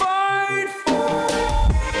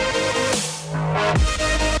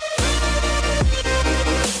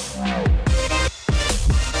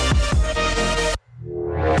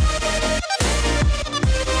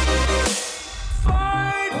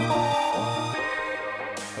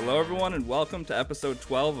Hello everyone and welcome to episode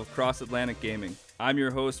 12 of Cross Atlantic Gaming. I'm your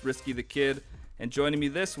host, Risky the Kid, and joining me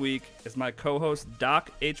this week is my co-host, Doc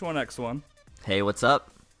H1X1. Hey, what's up?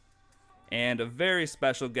 And a very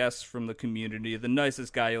special guest from the community, the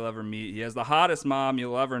nicest guy you'll ever meet. He has the hottest mom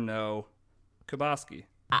you'll ever know, Kaboski.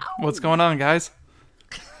 What's going on, guys?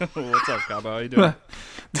 What's up, Kabo? How you doing?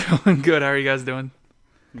 Doing good. How are you guys doing?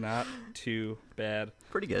 Not too bad.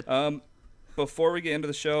 Pretty good. Before we get into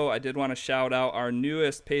the show, I did want to shout out our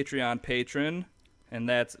newest Patreon patron, and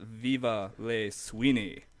that's Viva Le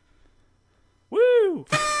Sweeney. Woo!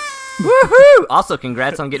 Woohoo! Also,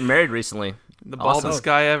 congrats on getting married recently. The baldest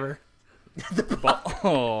guy ever.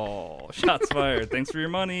 Oh, shots fired. Thanks for your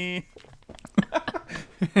money.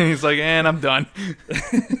 He's like, and I'm done.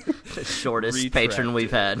 The shortest patron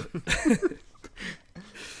we've had.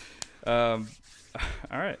 All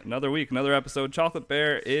right, another week, another episode. Chocolate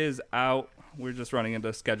Bear is out. We're just running into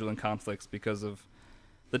scheduling conflicts because of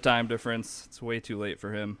the time difference. It's way too late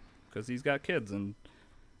for him because he's got kids and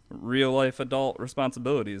real-life adult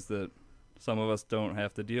responsibilities that some of us don't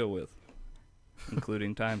have to deal with,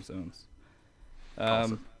 including time zones.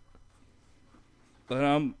 Awesome.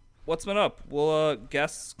 But what's been up? Well,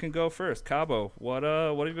 guests can go first. Cabo, what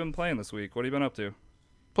have you been playing this week? What have you been up to?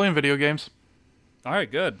 Playing video games. All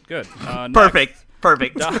right, good.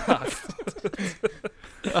 Perfect. Doc.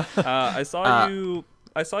 I saw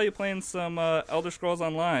you playing some Elder Scrolls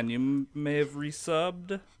Online. You may have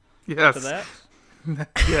resubbed Yes. to that.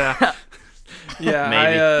 Yeah.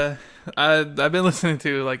 Yeah. Maybe. I've been listening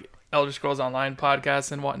to like Elder Scrolls Online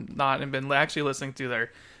podcasts and whatnot, and been actually listening to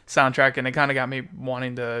their soundtrack, and it kind of got me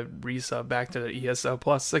wanting to resub back to the ESO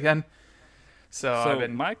Plus again. So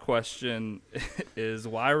my question is,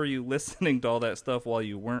 why were you listening to all that stuff while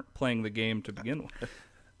you weren't playing the game to begin with?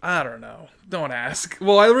 I don't know. Don't ask.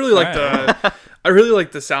 Well, I really like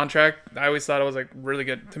the soundtrack. I always thought it was like really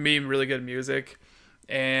good, to me, really good music.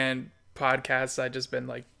 And podcasts, I just been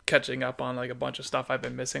like catching up on like a bunch of stuff I've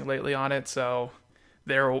been missing lately on it. So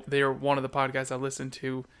they're one of the podcasts I listened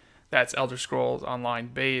to that's Elder Scrolls Online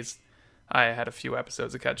based. I had a few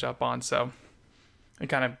episodes to catch up on, so it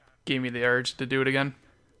kind of gave me the urge to do it again.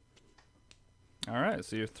 All right,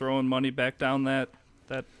 so you're throwing money back down that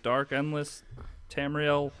dark, endless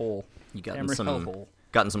Tamriel hole. You gotten Tamriel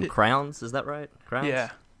some crowns? Is that right? Crowns?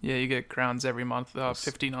 Yeah, you get crowns every month,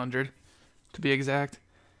 1,500 to be exact.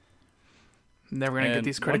 Never gonna get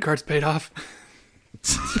these credit cards paid off.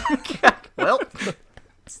 Well,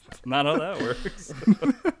 Not how that works.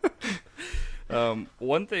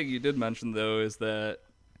 One thing you did mention, though, is that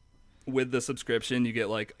with the subscription, you get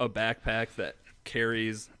like a backpack that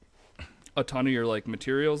carries a ton of your like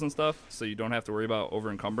materials and stuff, so you don't have to worry about over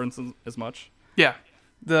encumbrance as much. Yeah,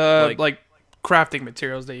 the like crafting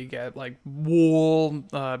materials that you get, like wool,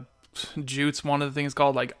 jutes. One of the things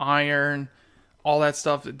called like iron, all that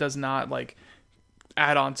stuff. It does not like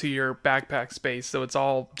add on to your backpack space, so it's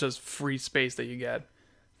all just free space that you get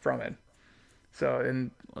from it. So,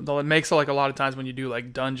 and though it makes like a lot of times when you do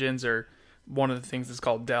like dungeons, or one of the things is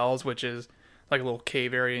called dells, which is like a little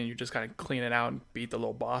cave area, and you just kind of clean it out and beat the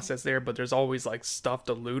little boss that's there. But there's always like stuff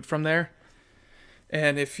to loot from there.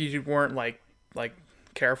 And if you weren't like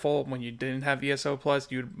careful when you didn't have ESO Plus,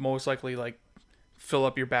 you'd most likely like fill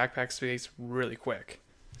up your backpack space really quick.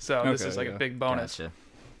 So this is like a big bonus. gotcha.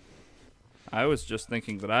 I was just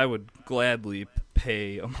thinking that I would gladly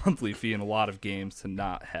pay a monthly fee in a lot of games to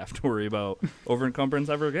not have to worry about over encumbrance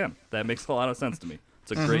ever again. That makes a lot of sense to me.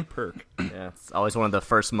 It's a great perk. Yeah, it's always one of the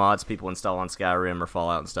first mods people install on Skyrim or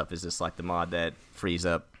Fallout and stuff is just like the mod that frees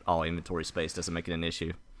up all inventory space, doesn't make it an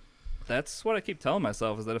issue. That's what I keep telling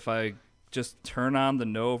myself, is that if I just turn on the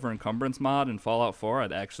no over encumbrance mod in Fallout 4,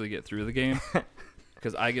 I'd actually get through the game.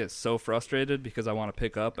 Because I get so frustrated because I want to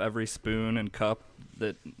pick up every spoon and cup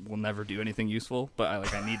that will never do anything useful,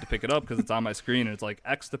 but I need to pick it up because it's on my screen and it's like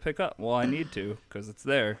X to pick up. Well, I need to because it's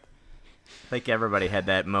there. I think everybody had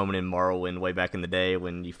that moment in Morrowind way back in the day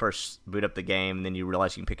when you first boot up the game, and then you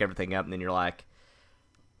realize you can pick everything up, and then you're like,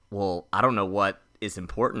 well, I don't know what is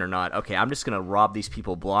important or not. Okay, I'm just going to rob these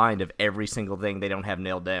people blind of every single thing they don't have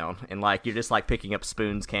nailed down. And, like, you're just, like, picking up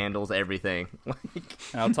spoons, candles, everything.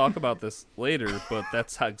 And I'll talk about this later, but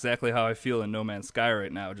that's exactly how I feel in No Man's Sky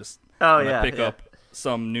right now. Just pick up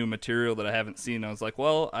some new material that I haven't seen. I was like,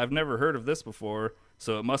 well, I've never heard of this before,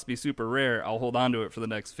 so it must be super rare. I'll hold on to it for the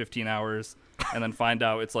next 15 hours and then find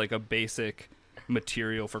out it's, like, a basic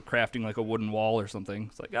material for crafting, like, a wooden wall or something.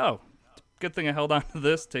 It's like, oh, good thing I held on to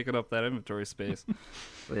this, taking up that inventory space.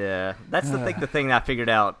 Yeah, that's the thing that I figured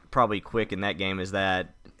out probably quick in that game is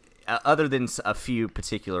that other than a few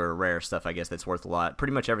particular rare stuff, I guess that's worth a lot.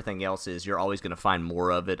 Pretty much everything else is you're always going to find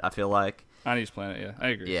more of it. I feel like on each planet. Yeah, I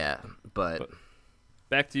agree. Yeah, but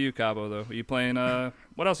back to you, Cabo. Though, are you playing?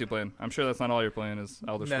 What else are you playing? I'm sure that's not all you're playing. Is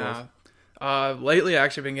Elder Scrolls? Lately, I've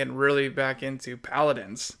actually been getting really back into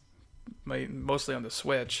Paladins, mostly on the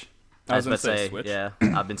Switch. I was going to say, Switch. Yeah,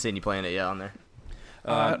 I've been seeing you playing it, on there.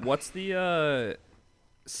 What's the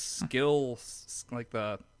skill, like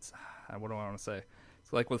what do I want to say?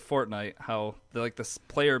 It's like with Fortnite, how the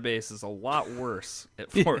player base is a lot worse at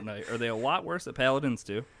Fortnite. Are they a lot worse at Paladins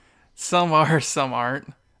too? Some are, some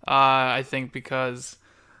aren't. I think because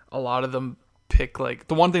a lot of them pick,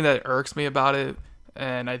 the one thing that irks me about it,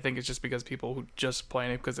 and I think it's just because people who just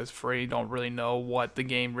playing it because it's free don't really know what the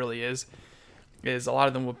game really is a lot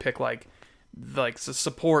of them will pick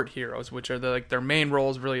support heroes, which are their main role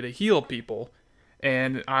is really to heal people,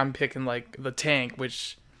 and I'm picking the tank,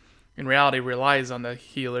 which in reality relies on the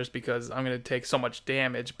healers because I'm going to take so much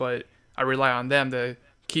damage, but I rely on them to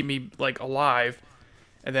keep me alive,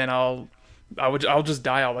 and then I'll just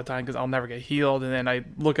die all the time because I'll never get healed, and then I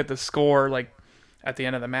look at the score at the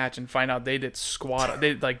end of the match and find out they did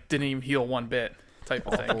they didn't even heal one bit type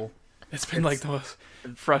of thing. It's been the most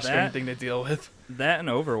frustrating thing to deal with. That and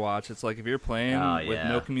Overwatch, it's if you're playing with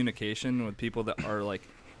no communication with people that are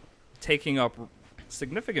taking up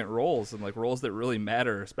significant roles and roles that really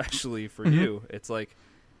matter, especially for you. It's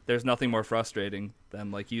there's nothing more frustrating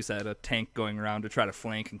than you said, a tank going around to try to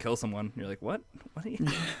flank and kill someone. You're like, what? What are you?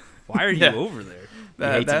 Why are you over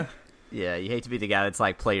there? You hate to be the guy that's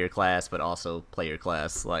play your class, but also play your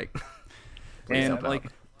class. And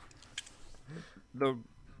the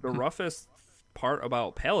roughest part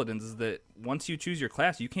about Paladins is that once you choose your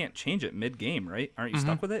class, you can't change it mid-game, right? Aren't you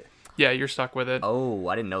stuck with it? Yeah, you're stuck with it. Oh,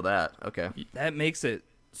 I didn't know that. Okay. That makes it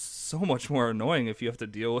so much more annoying if you have to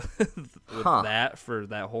deal with that for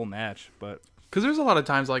that whole match. But because there's a lot of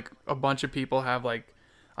times a bunch of people have I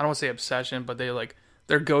don't want to say obsession, but they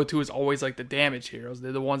their go-to is always the damage heroes.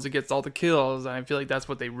 They're the ones that gets all the kills, and I feel that's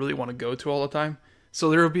what they really want to go to all the time. So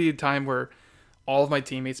there will be a time where all of my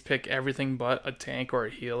teammates pick everything but a tank or a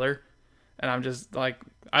healer, and I'm just I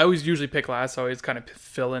always usually pick last, so I always kind of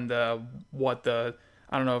fill in I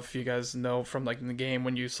don't know if you guys know from in the game,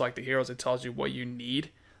 when you select the heroes, it tells you what you need,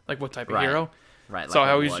 what type of hero. Right. So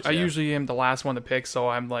I usually am the last one to pick, so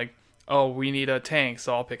I'm oh, we need a tank,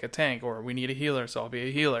 so I'll pick a tank, or we need a healer, so I'll be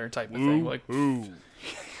a healer type of thing.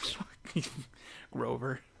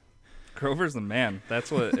 Grover's the man.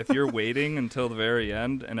 That's what, if you're waiting until the very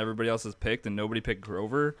end and everybody else is picked and nobody picked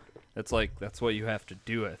Grover, that's what you have to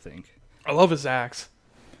do, I think. I love his axe.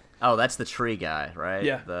 Oh, that's the tree guy, right?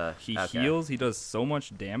 Yeah. He heals. He does so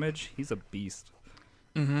much damage. He's a beast.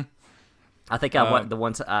 Mm-hmm. I think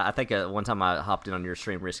one time I hopped in on your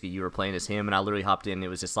stream, Risky. You were playing as him, and I literally hopped in. And it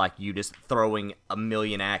was just you just throwing a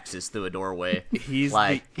million axes through a doorway. He's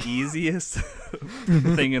the easiest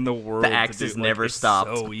thing in the world. The axes never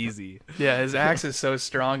stopped. So easy. Yeah, his axe is so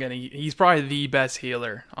strong, and he's probably the best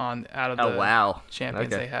healer out of the champions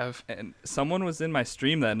they have. And someone was in my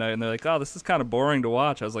stream that night, and they're like, "Oh, this is kind of boring to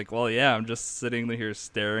watch." I was like, "Well, yeah, I'm just sitting here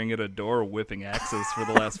staring at a door, whipping axes for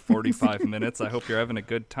the last 45 minutes. I hope you're having a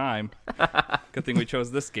good time." Good thing we chose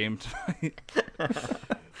this game tonight.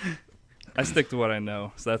 I stick to what I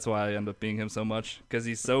know, so that's why I end up being him so much, because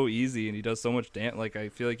he's so easy and he does so much damage. I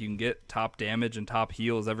feel like you can get top damage and top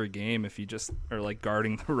heals every game if you just are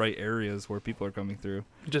guarding the right areas where people are coming through.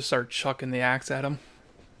 You just start chucking the axe at him.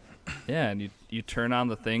 Yeah, and you turn on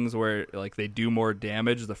the things where they do more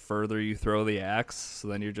damage the further you throw the axe, so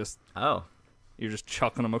then you're just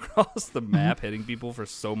chucking them across the map, hitting people for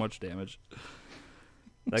so much damage.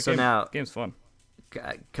 Game's fun.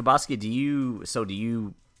 Kaboski, do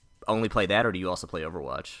you only play that, or do you also play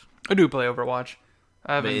Overwatch? I do play Overwatch.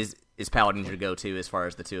 Is Paladin your go-to as far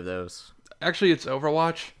as the two of those? Actually, it's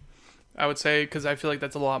Overwatch, I would say, because I feel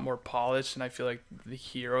that's a lot more polished, and I feel the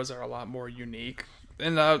heroes are a lot more unique.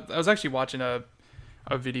 And I was actually watching a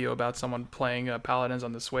video about someone playing Paladins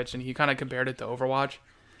on the Switch, and he kind of compared it to Overwatch.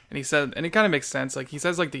 And he said, and it kind of makes sense, he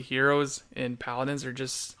says the heroes in Paladins are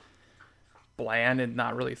just bland and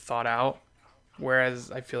not really thought out,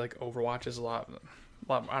 whereas I feel Overwatch is a lot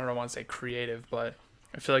I don't want to say creative, but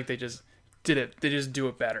I feel they just do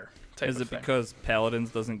it better. Is it because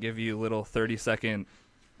Paladins doesn't give you little 30-second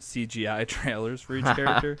CGI trailers for each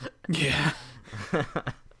character? Yeah.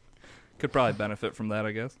 Could probably benefit from that,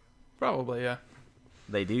 I guess. Probably, yeah.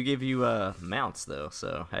 They do give you mounts, though,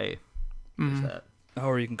 so hey, there's that. Oh,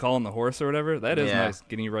 or you can call on the horse or whatever? That is nice,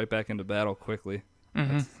 getting you right back into battle quickly.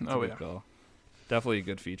 Mm-hmm. That's a good call. Definitely a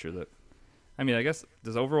good feature that I mean, I guess,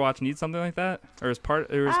 does Overwatch need something like that? Or is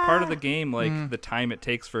part of the game, like, the time it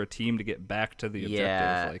takes for a team to get back to the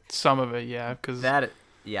objective? Like, some of it, yeah. Cause I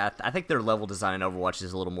think their level design in Overwatch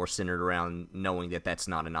is a little more centered around knowing that that's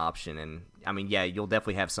not an option. And, I mean, yeah, you'll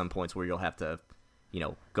definitely have some points where you'll have to,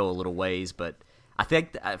 go a little ways. But I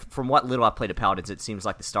think from what little I played of Paladins, it seems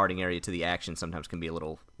like the starting area to the action sometimes can be a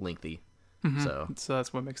little lengthy. Mm-hmm. So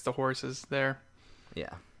that's what makes the horses there.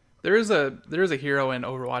 Yeah. There is a hero in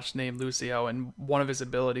Overwatch named Lucio, and one of his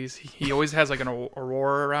abilities, he always has like an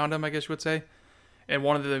aurora around him, I guess you would say. And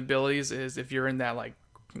one of the abilities is if you're in that like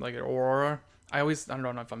an aurora. I don't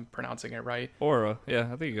know if I'm pronouncing it right. Aura, yeah,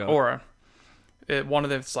 I think you got Aura. One of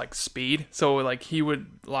them is like speed. So like a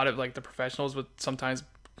lot of like the professionals would sometimes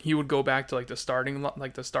he would go back to like the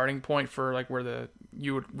starting point for like where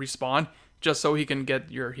you would respawn, just so he can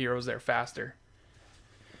get your heroes there faster.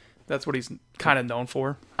 That's what he's kind of known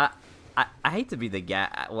for. I hate to be the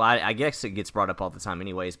guy. Well, I guess it gets brought up all the time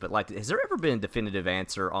anyways, but like, has there ever been a definitive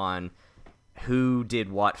answer on who did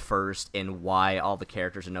what first and why all the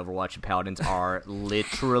characters in Overwatch and Paladins are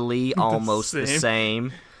literally almost the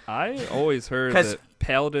same? I always heard that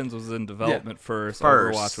Paladins was in development first.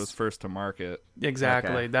 Overwatch was first to market.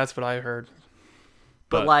 Exactly. Okay. That's what I heard.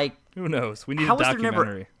 But like, who knows? We need a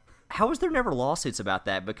documentary. How was there never lawsuits about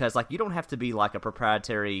that? Because like, you don't have to be like a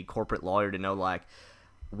proprietary corporate lawyer to know like,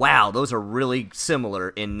 wow, those are really similar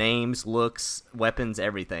in names, looks, weapons,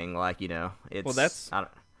 everything. Like, it's... Well, that's...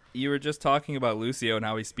 You were just talking about Lucio and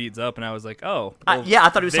how he speeds up, and I was like, oh. Well, I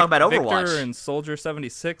thought he was talking about Overwatch. Victor and Soldier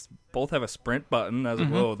 76 both have a sprint button. I was like,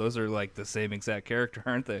 whoa, those are like the same exact character,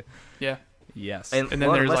 aren't they? Yeah. Yes. And then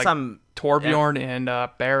there's like Torbjorn and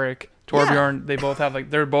Barrick. Torbjorn, they both have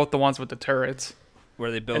they're both the ones with the turrets.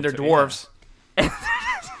 Where they built. And they're dwarves.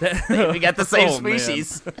 We got the same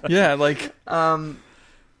species. Yeah, like...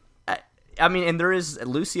 I mean, and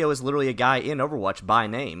Lucio is literally a guy in Overwatch by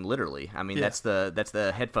name, literally. I mean, that's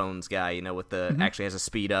the headphones guy, with the actually has a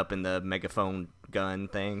speed up and the megaphone gun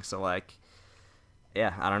thing. So like,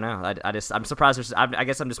 yeah, I don't know. I'm surprised. I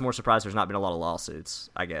guess I'm just more surprised there's not been a lot of lawsuits.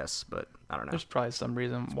 I guess, but I don't know. There's probably some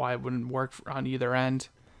reason why it wouldn't work on either end.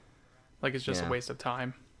 Like it's just a waste of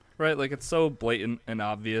time, right? Like it's so blatant and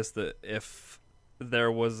obvious that if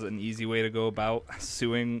there was an easy way to go about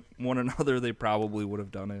suing one another, they probably would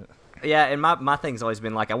have done it. Yeah, and my thing's always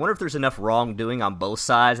been like, I wonder if there's enough wrongdoing on both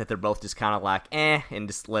sides that they're both just kind of like, and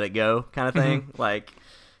just let it go kind of thing. Like,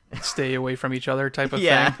 stay away from each other type of thing.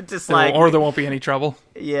 Yeah, just like... Or there won't be any trouble.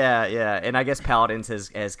 Yeah. And I guess Paladins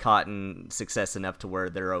has caught success enough to where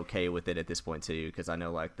they're okay with it at this point, too, because I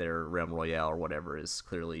know, like, their Realm Royale or whatever is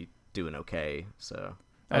clearly doing okay, so...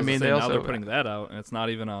 I mean, now they're putting that out, and it's not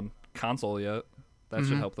even on console yet. That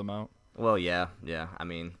should help them out. Well, yeah. I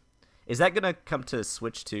mean... Is that going to come to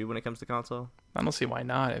Switch, too, when it comes to console? I don't see why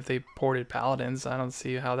not. If they ported Paladins, I don't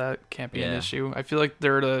see how that can't be an issue. I feel like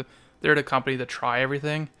they're the company to try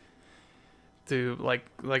everything. To like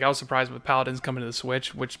I was surprised with Paladins coming to the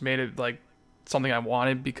Switch, which made it like something I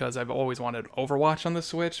wanted because I've always wanted Overwatch on the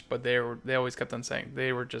Switch, but they always kept on saying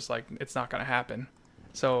they were just like it's not going to happen.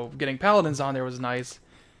 So getting Paladins on there was nice,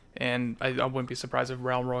 and I wouldn't be surprised if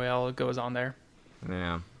Realm Royale goes on there.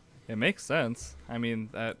 Yeah, it makes sense. I mean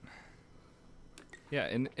that. Yeah,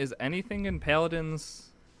 and is anything in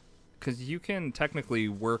Paladins... Because you can technically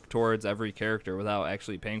work towards every character without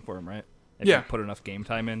actually paying for them, right? If you put enough game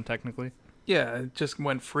time in, technically. Yeah, it just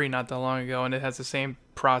went free not that long ago, and it has the same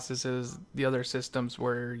process as the other systems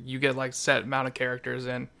where you get like set amount of characters,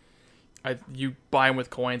 and you buy them with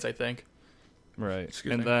coins, I think. Right.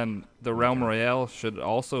 Excuse me. Then the Realm Royale should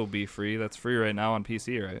also be free. That's free right now on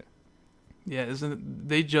PC, right? Yeah,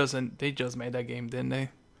 they just made that game, didn't they?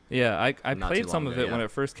 Yeah, I played some of it when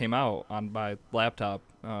it first came out on my laptop,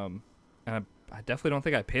 and I definitely don't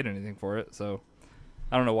think I paid anything for it, so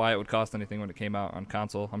I don't know why it would cost anything when it came out on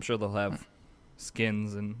console. I'm sure they'll have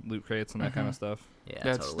skins and loot crates and that kind of stuff.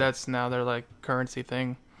 Yeah, that's now their like currency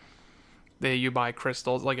thing. You buy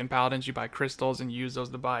crystals, like in Paladins, you buy crystals and use those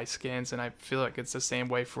to buy skins, and I feel like it's the same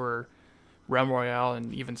way for Realm Royale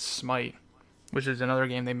and even Smite, which is another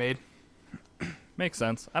game they made. Makes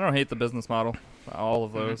sense. I don't hate the business model. All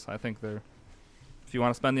of those. I think they're... If you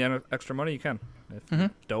want to spend the extra money, you can. If you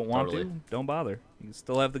don't want to, don't bother. You can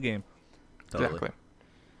still have the game. Totally. Exactly.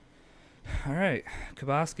 All right.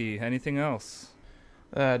 Kaboski, anything else?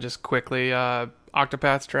 Just quickly,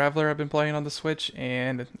 Octopath Traveler I've been playing on the Switch,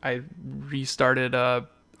 and I restarted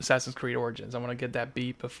Assassin's Creed Origins. I want to get that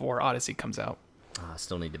beat before Odyssey comes out. I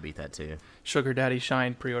still need to beat that, too. Sugar Daddy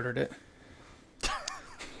Shine pre-ordered it.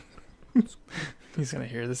 He's going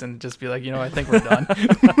to hear this and just be like, I think we're done.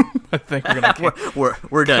 I think we're gonna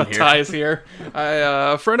we're done here. Ties here.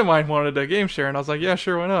 A friend of mine wanted a game share, and I was like, yeah,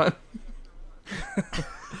 sure, why not?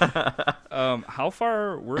 How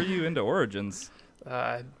far were you into Origins?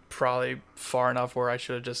 Probably far enough where I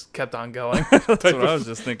should have just kept on going. That's what I was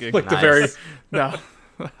just thinking. Like nice.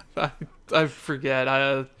 I forget.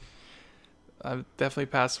 I've definitely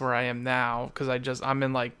passed where I am now because I'm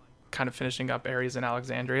in like kind of finishing up areas in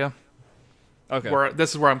Alexandria. Okay.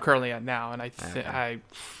 This is where I'm currently at now, and I'm trying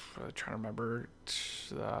to remember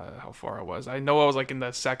how far I was. I know I was like in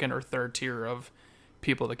the second or third tier of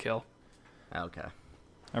people to kill. Okay.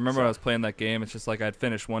 I remember when I was playing that game, it's just like I'd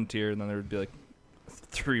finish one tier, and then there would be like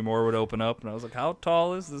 3 more would open up, and I was like, how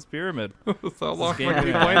tall is this pyramid? How long are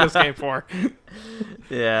we playing this game for?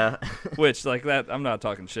 Yeah. Which, like that, I'm not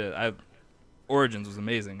talking shit. Origins was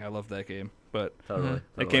amazing. I loved that game. But totally.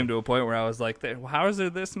 It came to a point where I was like, how is there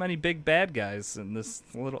this many big bad guys in this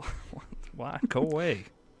little... Why? Go away.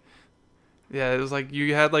 Yeah, it was like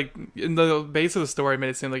you had like in the base of the story made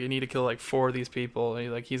it seem like you need to kill like 4 of these people,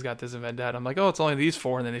 and he's got this vendetta. I'm like, oh, it's only these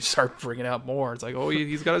 4, and then they start bringing out more. It's like, oh,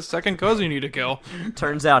 he's got a second cousin you need to kill.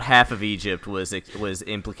 Turns out half of Egypt was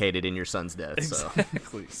implicated in your son's death.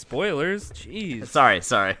 Exactly. So. Spoilers. Jeez. Sorry.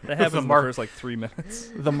 That happened in the first like 3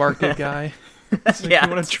 minutes. The market guy. Like, yeah.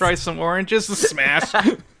 You want to try some oranges? Smash.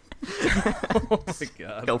 Oh my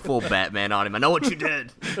god. Go full Batman on him. I know what you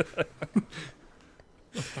did.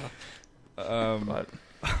 But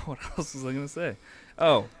what else was I going to say?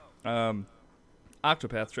 Oh,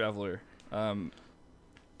 Octopath Traveler.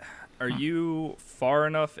 Are you far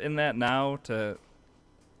enough in that now to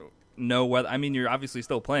know whether... I mean, you're obviously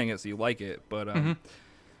still playing it, so you like it, but do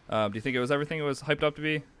you think it was everything it was hyped up to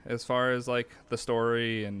be as far as like the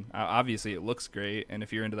story? And obviously it looks great, and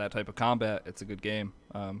if you're into that type of combat, it's a good game.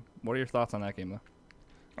 What are your thoughts on that game, though?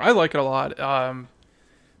 I like it a lot.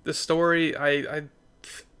 The story,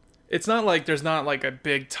 it's not like there's not like a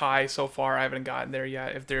big tie so far. I haven't gotten there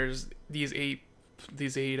yet. If there's these eight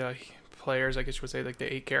players, I guess you would say, like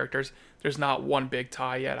the 8 characters, there's not one big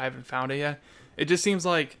tie yet. I haven't found it yet. It just seems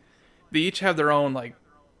like they each have their own like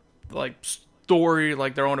story,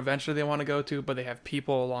 like their own adventure they want to go to, but they have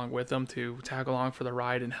people along with them to tag along for the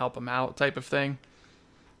ride and help them out, type of thing.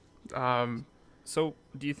 So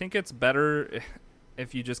do you think it's better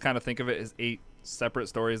if you just kind of think of it as 8 separate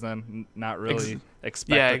stories, then not really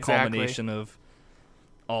expect the culmination of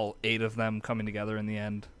all 8 of them coming together in the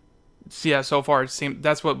end? Yeah, so far it seems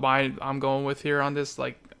that's what I'm going with here on this.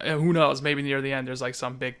 Like, who knows? Maybe near the end there's like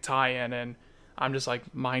some big tie-in, and I'm just like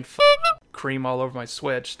cream all over my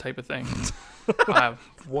Switch type of thing.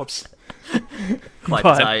 Whoops. Quite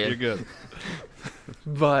tie-in. You're good.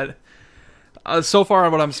 But so far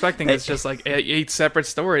what I'm expecting is just like 8 separate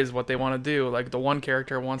stories, what they want to do. Like the one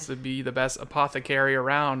character wants to be the best apothecary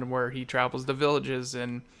around, where he travels to villages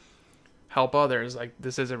and help others. Like,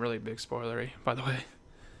 this isn't really big spoilery, by the way.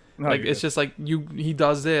 No, like, it's just like he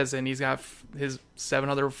does this, and he's got his 7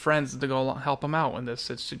 other friends to go help him out in this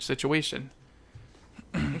situation.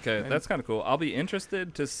 Okay, that's kind of cool. I'll be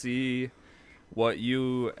interested to see what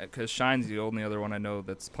because Shine's the only other one I know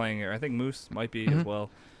that's playing it. I think Moose might be as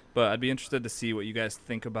well. But I'd be interested to see what you guys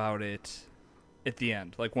think about it at the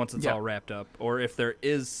end, like once it's all wrapped up, or if there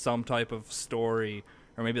is some type of story,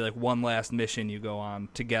 or maybe like one last mission you go on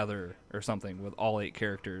together or something with all 8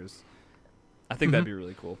 characters. I think that'd be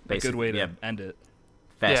really cool. A good way to end it.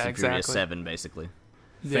 Fast and Furious 7, basically.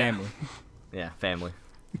 Family. Yeah, family.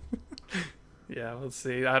 Yeah, let's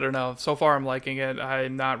see. I don't know. So far, I'm liking it.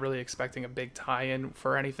 I'm not really expecting a big tie-in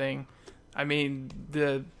for anything. I mean,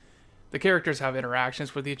 the characters have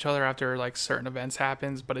interactions with each other after like certain events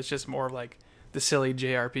happens, but it's just more of like the silly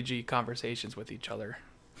JRPG conversations with each other.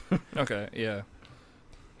 Okay, yeah.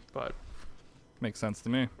 But makes sense to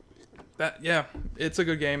me. It's a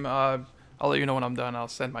good game. I'll let you know when I'm done. I'll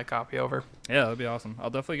send my copy over. Yeah, that'd be awesome. I'll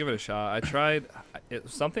definitely give it a shot. I tried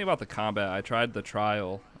something about the combat. I tried the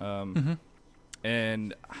trial,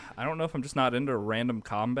 and I don't know if I'm just not into random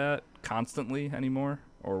combat constantly anymore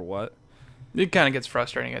or what. It kind of gets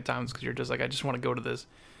frustrating at times because you're just like, I just want to go to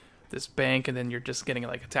this bank, and then you're just getting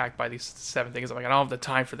like attacked by these 7 things. I'm like, I don't have the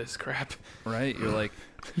time for this crap. Right? You're like,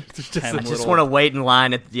 I just want to wait in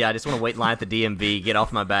line at the DMV. Get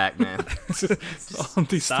off my back, man. All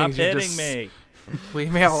these Stop things hitting me.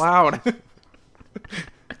 Leave me out loud.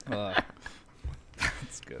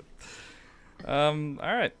 That's good. All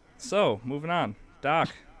right. So moving on, Doc.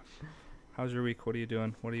 How's your week? What are you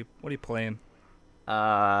doing? What are you playing?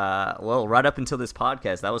 Well, right up until this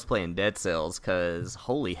podcast, I was playing Dead Cells because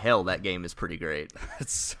holy hell, that game is pretty great.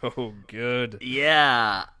 It's so good.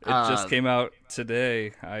 Yeah, it just came out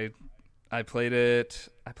today. I I played it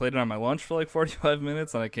on my lunch for like 45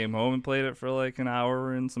 minutes, and I came home and played it for like an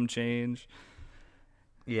hour and some change.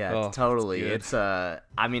 Yeah, totally. It's I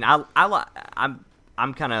mean,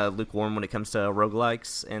 I'm kind of lukewarm when it comes to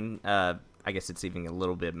roguelikes, and I guess it's even a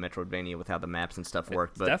little bit Metroidvania with how the maps and stuff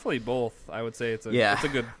work. But definitely both. I would say it's a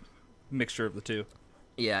good mixture of the two.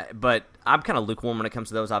 Yeah, but I'm kind of lukewarm when it comes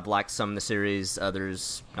to those. I've liked some in the series,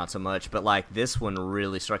 others not so much. But like this one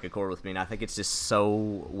really struck a chord with me, and I think it's just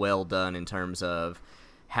so well done in terms of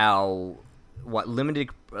how limited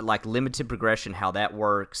progression, how that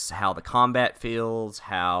works, how the combat feels,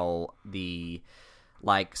 how the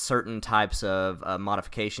certain types of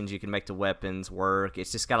modifications you can make to weapons work.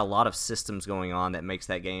 It's just got a lot of systems going on that makes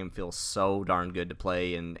that game feel so darn good to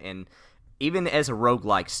play, and even as a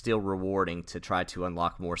roguelike, still rewarding to try to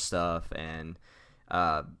unlock more stuff and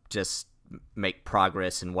just make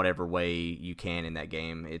progress in whatever way you can in that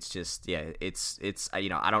game. It's just, it's I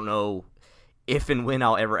don't know if and when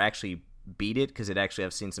I'll ever actually beat it, because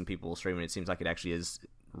I've seen some people streaming. It seems like it actually is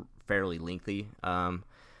fairly lengthy. I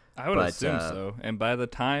would assume so. And by the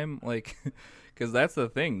time, because that's the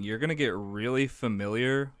thing, you're going to get really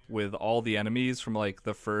familiar with all the enemies from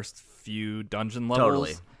the first few dungeon levels.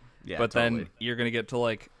 Totally. Yeah, but then you're going to get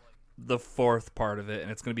to the fourth part of it,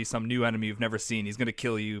 and it's going to be some new enemy you've never seen. He's going to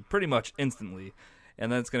kill you pretty much instantly,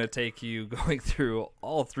 and then it's going to take you going through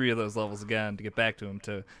all three of those levels again to get back to him,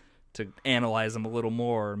 to analyze him a little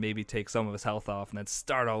more, or maybe take some of his health off, and then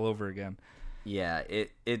start all over again. Yeah,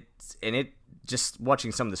 it just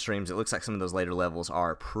watching some of the streams, it looks like some of those later levels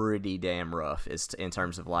are pretty damn rough in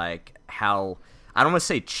terms of how, I don't want to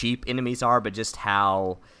say cheap enemies are, but just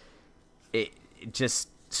how it just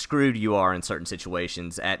screwed you are in certain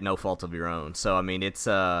situations at no fault of your own. So I mean, it's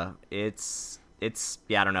I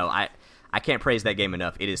don't know. I can't praise that game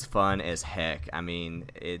enough. It is fun as heck. I mean,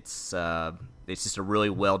 it's just a really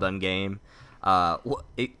well done game.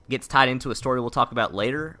 It gets tied into a story we'll talk about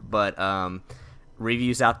later, but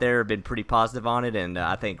reviews out there have been pretty positive on it, and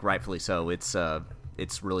I think rightfully so. It's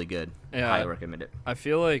really good. Yeah, I highly recommend it. I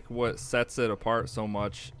feel like what sets it apart so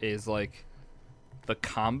much is the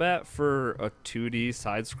combat for a 2D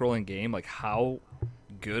side-scrolling game. How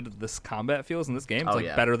good this combat feels in this game.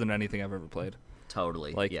 It's better than anything I've ever played.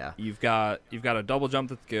 Totally. Yeah. You've got a double jump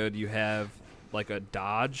that's good. You have a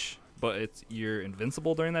dodge, but you're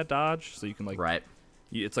invincible during that dodge, so you can right.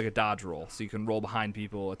 It's like a dodge roll, so you can roll behind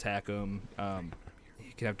people, attack them.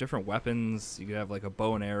 You can have different weapons. You can have a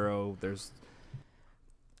bow and arrow.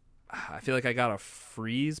 I feel like I got a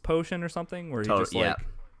freeze potion or something where you just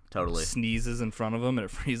totally sneezes in front of them and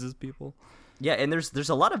it freezes people. Yeah, and there's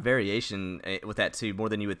a lot of variation with that too, more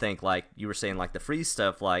than you would think. Like you were saying, the freeze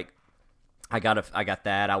stuff. I got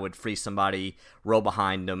that. I would freeze somebody, roll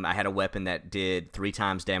behind them. I had a weapon that did 3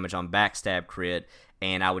 times damage on backstab crit,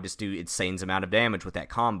 and I would just do insane amount of damage with that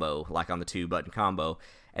combo, on the 2-button combo.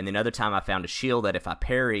 And then other time I found a shield that if I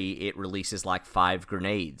parry, it releases 5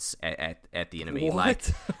 grenades at the enemy. What?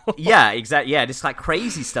 Yeah, exactly. Yeah, just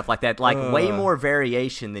crazy stuff like that. Way more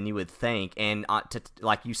variation than you would think. And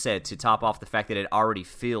like you said, to top off the fact that it already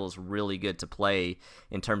feels really good to play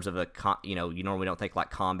in terms of you normally don't think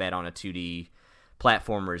combat on a 2D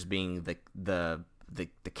platformer as being the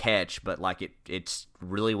catch, but it's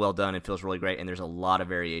really well done and feels really great. And there's a lot of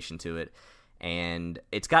variation to it, and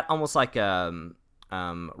it's got almost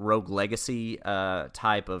Rogue Legacy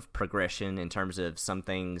type of progression in terms of some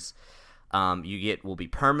things you get will be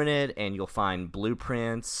permanent, and you'll find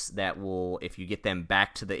blueprints that will, if you get them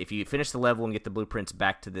if you finish the level and get the blueprints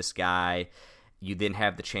back to this guy, you then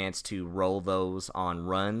have the chance to roll those on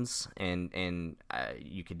runs, and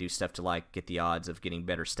you can do stuff to get the odds of getting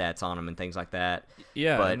better stats on them and things like that.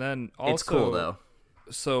 Yeah, but and then also, it's cool though.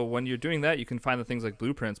 So when you're doing that, you can find the things like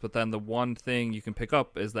blueprints, but then the one thing you can pick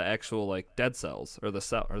up is the actual dead cells, or the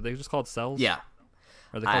cell. Are they just called cells? Yeah.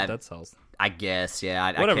 Or are they called dead cells? I guess,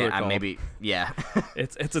 yeah. Whatever they're called. Maybe, yeah.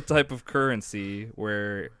 It's a type of currency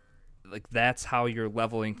where that's how you're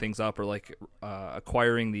leveling things up, or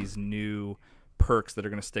acquiring these new perks that are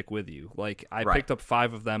going to stick with you. I picked up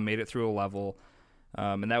 5 of them, made it through a level.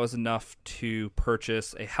 And that was enough to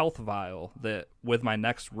purchase a health vial that with my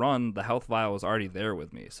next run, the health vial was already there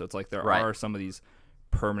with me. So it's there are some of these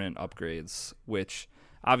permanent upgrades, which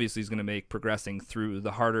obviously is going to make progressing through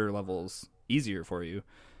the harder levels easier for you.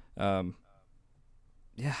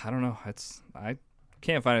 Yeah, I don't know. I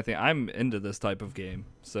can't find anything. I'm into this type of game,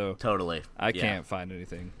 so totally. I can't find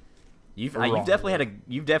anything. You've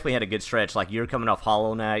definitely had a good stretch. You're coming off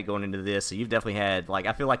Hollow Knight going into this, so you've definitely had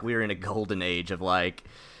I feel like we were in a golden age of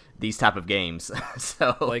these type of games.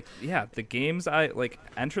 So like, yeah, the games I like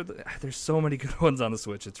there's so many good ones on the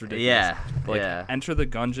Switch. It's ridiculous. Yeah, like Enter the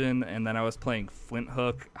Gungeon, and then I was playing Flint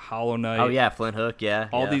Hook, Hollow Knight. Oh yeah, Flint Hook. Yeah,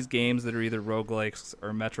 all these games that are either roguelikes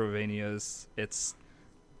or Metrovanias. It's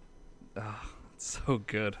so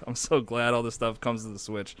good. I'm so glad all this stuff comes to the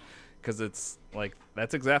Switch, because it's like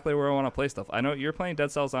that's exactly where I want to play stuff. I know you're playing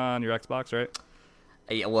Dead Cells on your Xbox, right?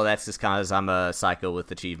 Yeah, well, that's just kind of I'm a psycho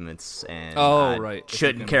with achievements, and right,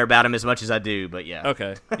 shouldn't care about them as much as I do. But yeah,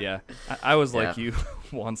 okay, yeah, I was like you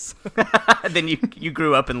once. Then you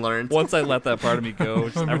grew up and learned. Once I let that part of me go,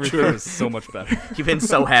 everything was so much better. You've been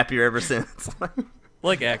so happier ever since.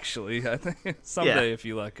 Like actually, I think someday if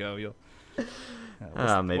you let go, you'll.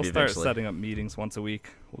 We'll start setting up meetings once a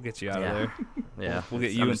week. We'll get you out of there. Yeah, we'll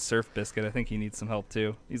get you and Surf Biscuit. I think he needs some help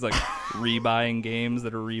too. He's like rebuying games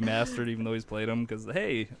that are remastered, even though he's played them. Because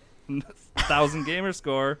hey, 1,000 gamer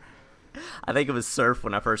score. I think it was Surf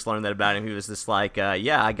when I first learned that about him. He was just like,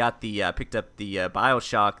 I got picked up the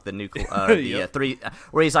BioShock, the new three.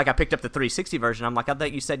 Where he's like, I picked up the 360 version. I'm like, I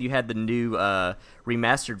thought you said you had the new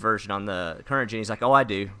remastered version on the current gen. He's like, oh, I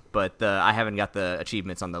do, but I haven't got the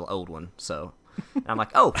achievements on the old one. So. And I'm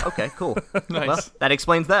like, oh, okay, cool. Nice. Well, that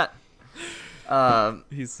explains that.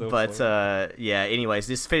 He's so anyways,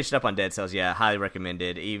 just finished up on Dead Cells. Yeah, highly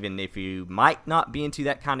recommended. Even if you might not be into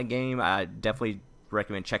that kind of game, I definitely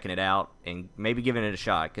recommend checking it out and maybe giving it a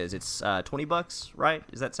shot, because it's $20, right?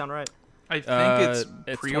 Does that sound right? I think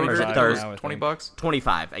it's pre-ordered $20.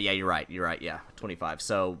 25. Yeah, you're right. Yeah, 25.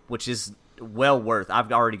 So, which is well worth.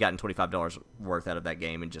 I've already gotten $25 worth out of that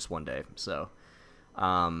game in just one day. So.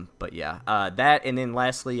 But yeah, that, and then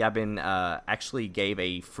lastly, I've been actually gave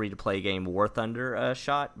a free-to-play game War Thunder a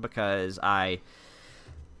shot, because I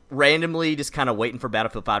randomly just kind of waiting for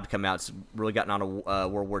Battlefield 5 to come out. It's really gotten on a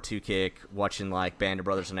World War II kick, watching like Band of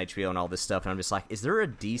Brothers on HBO and all this stuff, and I'm just like, is there a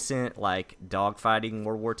decent like dogfighting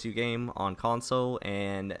World War II game on console?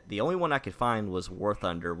 And the only one I could find was War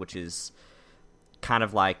Thunder, which is kind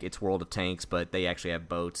of like it's World of Tanks, but they actually have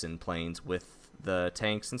boats and planes with the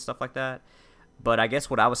tanks and stuff like that. But I guess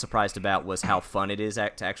what I was surprised about was how fun it is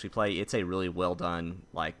to actually play. It's a really well done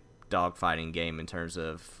like dogfighting game in terms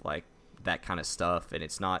of like that kind of stuff, and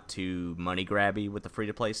it's not too money grabby with the free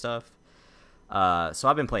to play stuff. So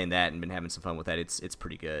I've been playing that and been having some fun with that. It's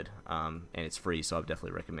pretty good, and it's free, so I would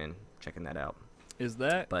definitely recommend checking that out. Is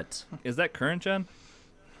that current gen?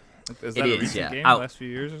 Is that a recent game, last few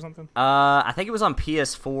years or something? I think it was on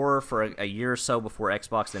PS4 for a year or so before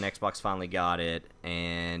Xbox. Then Xbox finally got it,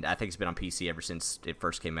 and I think it's been on PC ever since it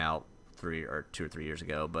first came out 2 or 3 years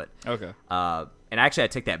ago. But okay. And actually, I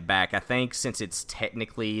take that back. I think since it's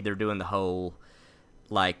technically they're doing the whole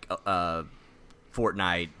like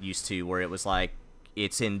Fortnite used to, where it was like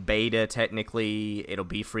it's in beta technically, it'll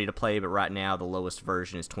be free to play, but right now the lowest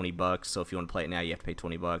version is $20. So if you want to play it now, you have to pay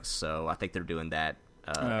 $20. So I think they're doing that.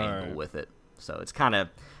 Angle with it, so it's kind of,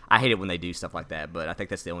 I hate it when they do stuff like that, but I think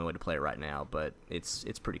that's the only way to play it right now. But it's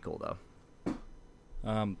pretty cool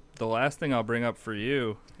though. The last thing I'll bring up for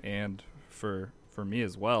you and for me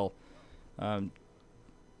as well,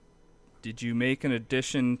 did you make an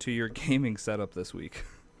addition to your gaming setup this week?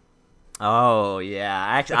 Oh yeah,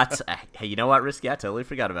 actually, hey, you know what, Risky? I totally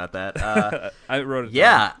forgot about that. I wrote it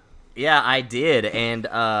down. Yeah, I did, and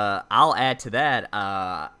I'll add to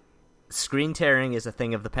that. Screen tearing is a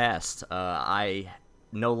thing of the past. I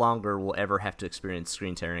no longer will ever have to experience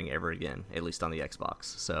screen tearing ever again, at least on the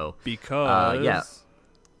Xbox. So because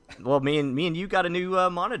well, me and you got a new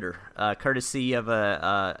monitor, courtesy of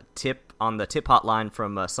a tip on the tip hotline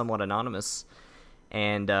from Somewhat Anonymous,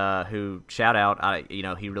 and who shout out.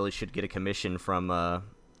 He really should get a commission from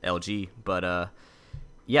LG, but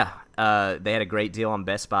they had a great deal on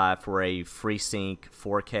Best Buy for a FreeSync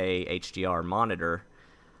 4K HDR monitor.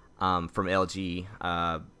 From LG.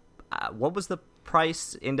 What was the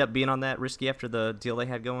price end up being on that, Risky, after the deal they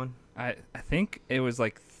had going? I think it was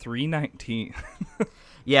like $319.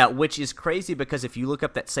 Yeah, which is crazy, because if you look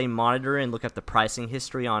up that same monitor and look up the pricing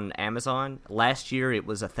history on Amazon, last year it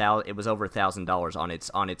was over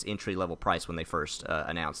 $1,000 on its entry level price when they first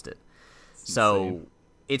announced it. So insane.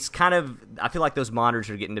 It's kind of, I feel like those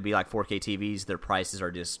monitors are getting to be like 4K TVs. Their prices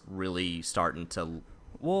are just really starting to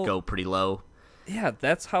go pretty low. Yeah,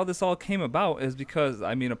 that's how this all came about, is because,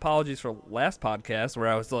 apologies for last podcast where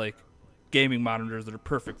I was like, gaming monitors that are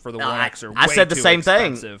perfect for the One X are way too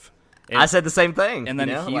expensive. I said the same thing. And then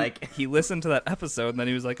he listened to that episode, and then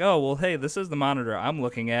he was like, oh, well, hey, this is the monitor I'm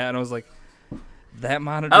looking at. And I was like, that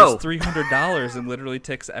monitor is $300 and literally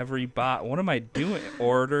ticks every box. What am I doing?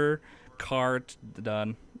 Order, cart,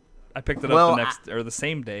 done. I picked it up the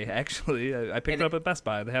same day, actually. I picked it up at Best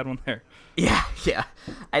Buy. They had one there. Yeah.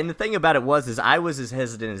 And the thing about it is I was as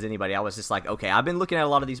hesitant as anybody. I was just like, okay, I've been looking at a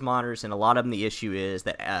lot of these monitors, and a lot of them, the issue is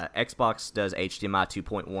that Xbox does HDMI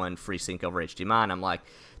 2.1 FreeSync over HDMI, and I'm like,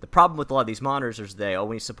 the problem with a lot of these monitors is they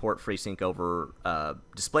only support FreeSync over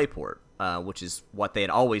DisplayPort, which is what they had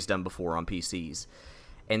always done before on PCs.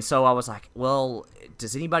 And so I was like, well,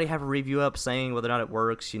 does anybody have a review up saying whether or not it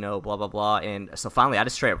works, blah, blah, blah. And so finally I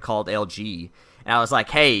just straight up called LG. And I was like,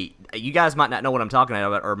 hey, you guys might not know what I'm talking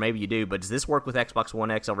about, or maybe you do, but does this work with Xbox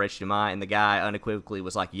One X over HDMI? And the guy unequivocally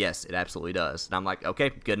was like, yes, it absolutely does. And I'm like,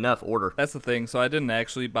 okay, good enough, order. That's the thing. So I didn't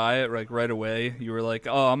actually buy it right away. You were like,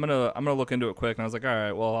 oh, I'm gonna look into it quick. And I was like, all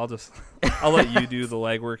right, well, I'll let you do the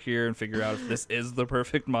legwork here and figure out if this is the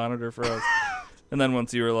perfect monitor for us. And then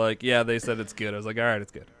once you were like, yeah, they said it's good, I was like, all right,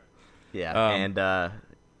 it's good. Yeah,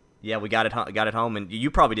 we got it home, and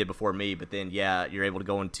you probably did before me, but then, you're able to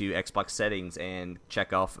go into Xbox settings and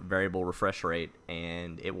check off variable refresh rate,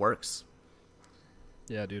 and it works.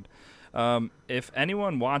 Yeah, dude. If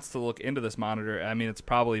anyone wants to look into this monitor, I mean, it's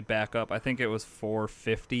probably back up. I think it was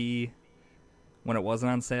 $450 when it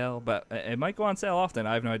wasn't on sale, but it might go on sale often.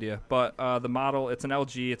 I have no idea. But the model, it's an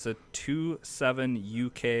LG. It's a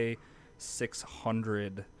 2.7 UK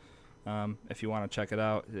 600. If you want to check it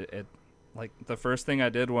out, it like the first thing I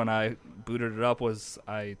did when I booted it up was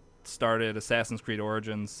I started Assassin's Creed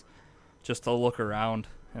Origins just to look around,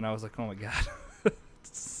 and I was like, oh my god.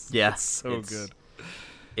 It's good.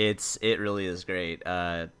 It really is great.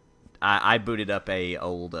 I booted up a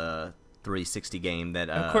old 360 game that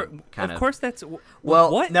of course that's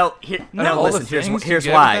what? Here's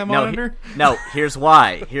why.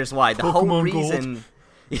 Here's why. The whole reason.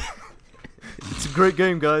 It's a great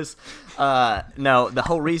game, guys. The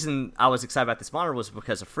whole reason I was excited about this monitor was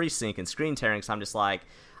because of FreeSync and screen tearing. So I'm just like,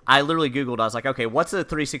 I literally Googled. I was like, okay, what's a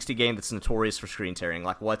 360 game that's notorious for screen tearing?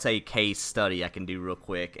 Like, what's a case study I can do real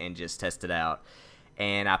quick and just test it out?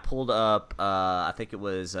 And I pulled up, I think it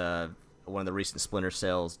was one of the recent Splinter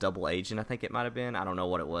Cell's Double Agent, I think it might have been. I don't know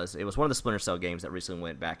what it was. It was one of the Splinter Cell games that recently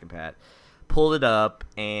went back and pat. Pulled it up,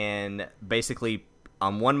 and basically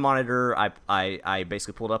on one monitor, I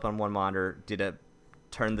basically pulled up on one monitor,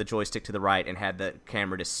 turned the joystick to the right, and had the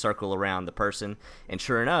camera just circle around the person. And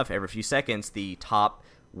sure enough, every few seconds, the top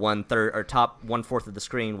 1/3 or top 1/4 of the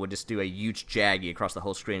screen would just do a huge jaggy across the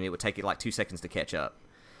whole screen. It would take it like 2 seconds to catch up.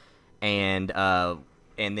 And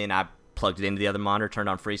then I plugged it into the other monitor, turned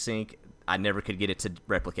on FreeSync. I never could get it to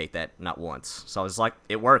replicate that, not once. So I was like,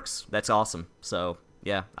 it works. That's awesome. So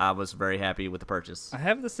yeah, I was very happy with the purchase. I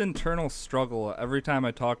have this internal struggle every time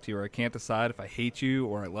I talk to you where I can't decide if I hate you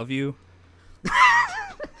or I love you.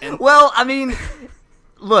 Well, I mean,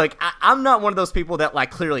 look, I'm not one of those people that, like,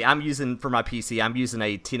 clearly I'm using, for my PC, I'm using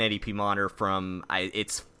a 1080p monitor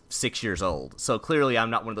it's 6 years old. So clearly I'm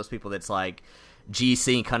not one of those people that's like,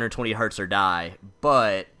 G-Sync 120 hertz or die.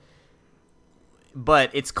 But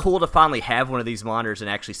it's cool to finally have one of these monitors and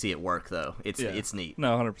actually see it work, though. It's neat.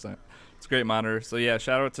 No, 100%. It's a great monitor. So yeah,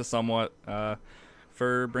 shout out to Somewhat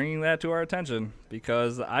for bringing that to our attention,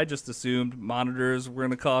 because I just assumed monitors were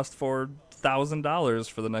going to cost $4,000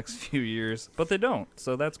 for the next few years, but they don't.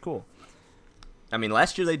 So that's cool. I mean,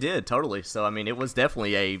 last year they did, totally. So I mean, it was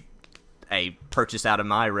definitely a purchase out of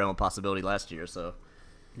my realm of possibility last year. So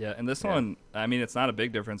yeah, and this one, I mean, it's not a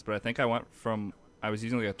big difference, but I think I was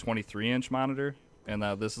using like a 23-inch monitor, and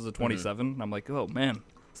this is a 27. I'm like, oh man,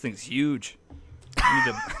 this thing's huge.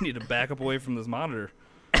 I need to back up away from this monitor.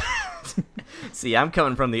 See, I'm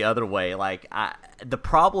coming from the other way. Like, the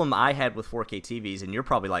problem I had with 4K TVs, and you're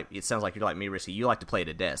probably like, it sounds like you're like me, Risky. You like to play at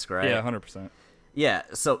a desk, right? Yeah, 100%. Yeah,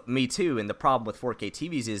 so me too. And the problem with 4K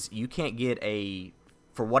TVs is you can't get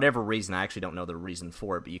for whatever reason, I actually don't know the reason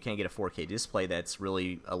for it, but you can't get a 4K display that's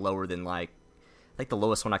really lower than, like, I think the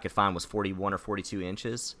lowest one I could find was 41 or 42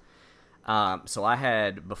 inches. So I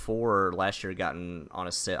had, before last year, gotten on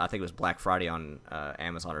a set, I think it was Black Friday on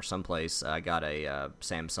Amazon or someplace, I got a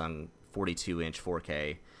Samsung 42-inch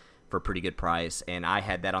 4K for a pretty good price, and I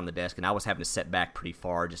had that on the desk, and I was having to set back pretty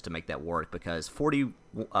far just to make that work, because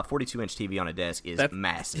 42-inch TV on a desk is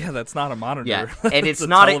massive. Yeah, that's not a monitor. Yeah, and it's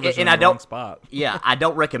not, and I don't, spot. Yeah, I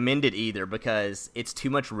don't recommend it either, because it's too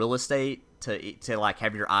much real estate to like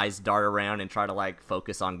have your eyes dart around and try to like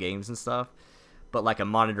focus on games and stuff. But like a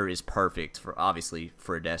monitor is perfect for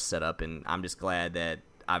a desk setup, and I'm just glad that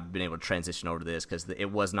I've been able to transition over to this, because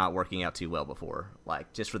it was not working out too well before,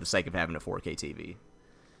 like just for the sake of having a 4K TV.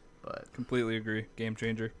 But completely agree, game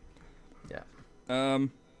changer. Yeah. All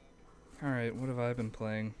right, what have I been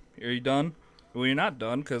playing? Are you done? Well, you're not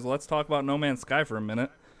done, because let's talk about No Man's Sky for a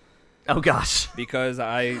minute. Oh gosh. Because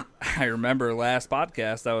I remember last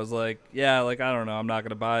podcast I was like, yeah, like I don't know, I'm not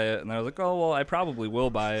gonna buy it, and then I was like, oh well, I probably will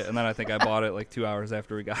buy it, and then I think I bought it like 2 hours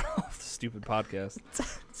after we got off the stupid podcast.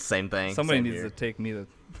 Same thing. Somebody needs to take me to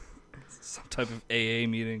some type of AA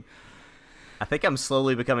meeting. I think I'm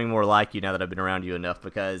slowly becoming more like you now that I've been around you enough,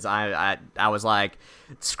 because I was like,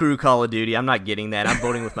 screw Call of Duty, I'm not getting that. I'm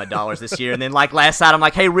voting with my dollars this year. And then like last night, I'm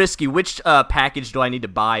like, hey, Risky, which package do I need to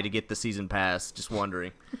buy to get the season pass? Just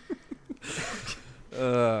wondering.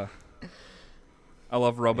 I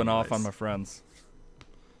love rubbing off on my friends.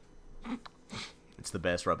 It's the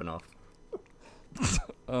best rubbing off.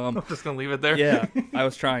 I'm just gonna leave it there. Yeah, I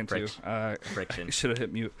was trying to. Friction. I should have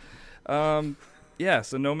hit mute. Yeah,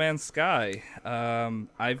 so No Man's Sky.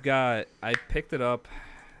 I picked it up,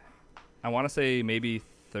 I want to say maybe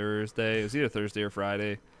Thursday. It was either Thursday or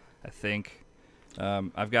Friday, I think.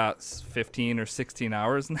 I've got 15 or 16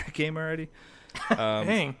 hours in that game already.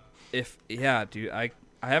 Dang. Dude, I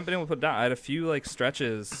haven't been able to put it down. I had a few like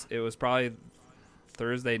stretches. It was probably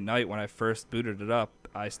Thursday night when I first booted it up.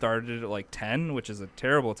 I started it at like 10, which is a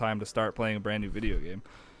terrible time to start playing a brand new video game.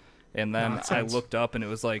 And then I looked up and it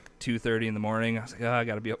was like 2:30 in the morning. I was like, I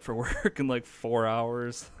got to be up for work in like 4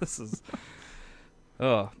 hours. This is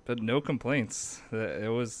but no complaints. It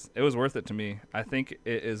was worth it to me. I think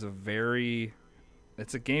it is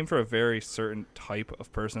it's a game for a very certain type of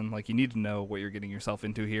person. Like, you need to know what you're getting yourself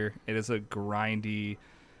into here. It is a grindy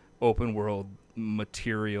open world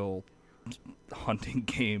material hunting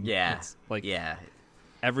game. Yeah. It's like, yeah.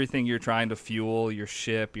 Everything you're trying to fuel, your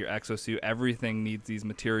ship, your exosuit, everything needs these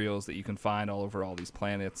materials that you can find all over all these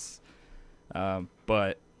planets.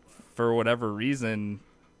 But for whatever reason,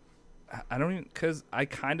 I don't even, because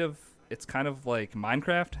it's kind of like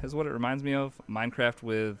Minecraft is what it reminds me of. Minecraft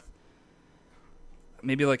with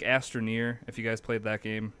maybe like Astroneer, if you guys played that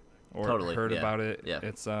game or heard about it. Yeah.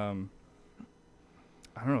 It's, I don't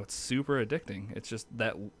know, it's super addicting. It's just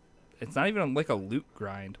that. It's not even like a loot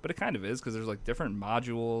grind, but it kind of is, because there's like different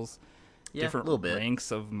modules, different ranks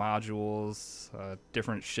of modules,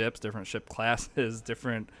 different ships, different ship classes,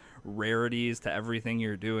 different rarities to everything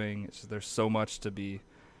you're doing. It's just, there's so much to be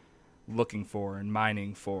looking for and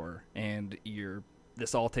mining for, and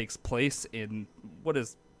this all takes place in what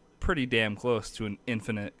is pretty damn close to an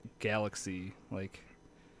infinite galaxy. Like,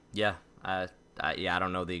 yeah, I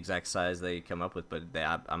don't know the exact size they come up with, but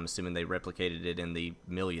I'm assuming they replicated it in the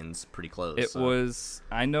millions pretty close.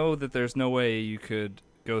 I know that there's no way you could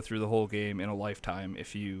go through the whole game in a lifetime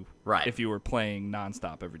if you were playing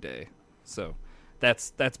nonstop every day. So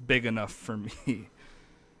that's big enough for me.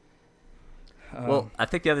 Well, I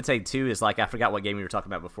think the other thing too is, like, I forgot what game you were talking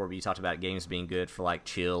about before, but you talked about games being good for like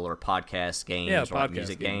chill or podcast games or like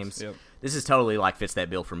music games. Yep. This is totally like fits that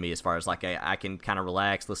bill for me, as far as like I can kind of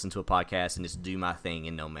relax, listen to a podcast, and just do my thing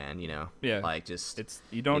in No Man. You know, like just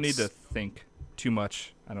you don't need to think too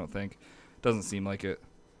much. I don't think. Doesn't seem like it.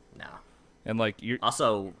 No. And like you're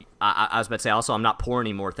also, I was about to say, also, I'm not poor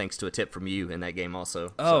anymore thanks to a tip from you in that game.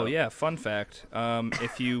 Also. Oh yeah, fun fact.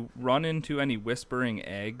 If you run into any whispering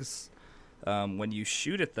eggs, when you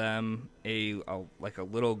shoot at them, a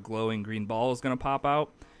little glowing green ball is going to pop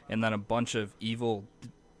out, and then a bunch of evil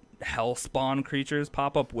hell spawn creatures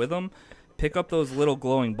pop up with them. Pick up those little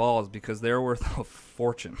glowing balls, because they're worth a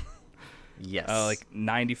fortune. Yes. Like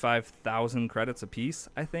 95,000 credits a piece,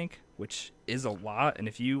 I think, which is a lot. And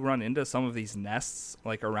if you run into some of these nests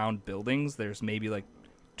like around buildings, there's maybe like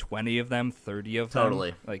 20 of them, 30 of them.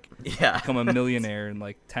 Totally. Like, become a millionaire in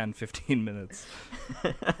like 10, 15 minutes.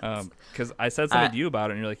 Because I said something to you about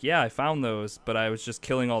it, and you're like, yeah, I found those, but I was just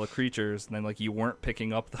killing all the creatures, and then like you weren't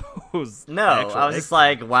picking up those. No, I was just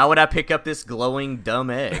like, why would I pick up this glowing dumb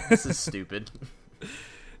egg? This is stupid.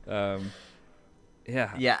 Yeah.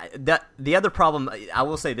 Yeah. The other problem, I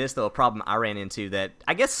will say this though, a problem I ran into that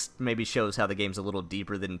I guess maybe shows how the game's a little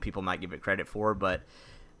deeper than people might give it credit for, but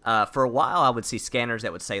for a while I would see scanners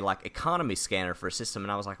that would say like economy scanner for a system,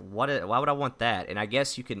 and I was like, why would I want that? And I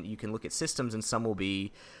guess you can look at systems, and some will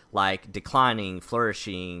be like declining,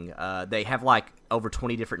 flourishing. They have like over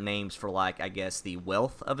 20 different names for like, I guess, the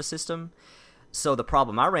wealth of a system. So the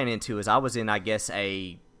problem I ran into is I was in, I guess,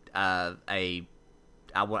 I don't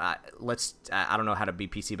know how to be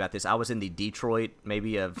PC about this. I was in the Detroit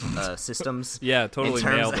maybe of systems. Yeah, totally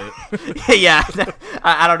nailed it. Yeah,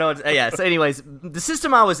 I don't know. Yeah. So, anyways, the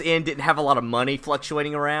system I was in didn't have a lot of money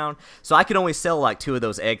fluctuating around, so I could only sell like 2 of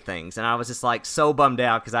those egg things, and I was just like so bummed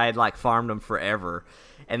out because I had like farmed them forever.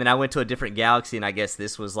 And then I went to a different galaxy, and I guess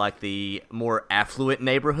this was like the more affluent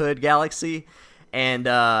neighborhood galaxy, and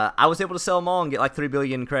I was able to sell them all and get like 3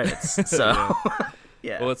 billion credits. So.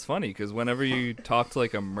 Yeah. Well, it's funny because whenever you talk to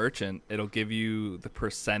like a merchant, it'll give you the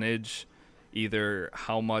percentage, either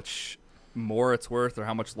how much more it's worth or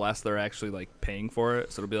how much less they're actually like paying for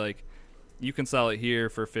it. So it'll be like, you can sell it here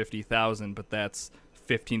for 50,000, but that's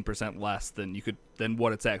 15% less than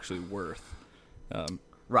what it's actually worth.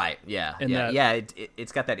 Right. Yeah. And yeah.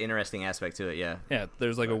 It's got that interesting aspect to it. Yeah. Yeah.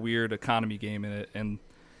 There's like a weird economy game in it, and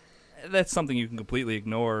that's something you can completely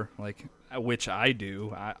ignore. Like, which I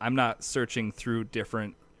do. I'm not searching through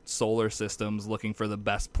different solar systems looking for the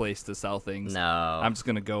best place to sell things. No. I'm just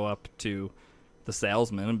gonna go up to the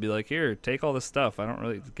salesman and be like, "Here, take all this stuff.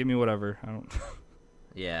 Give me whatever. I don't."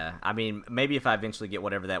 Yeah, I mean, maybe if I eventually get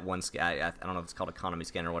whatever that one, I don't know if it's called economy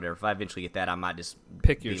scan or whatever. If I eventually get that, I might just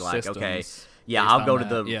pick be your like, systems. Okay, yeah, I'll go to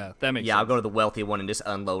the that makes sense. I'll go to the wealthy one and just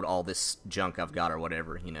unload all this junk I've got or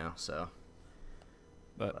whatever, So,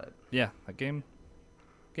 but yeah, that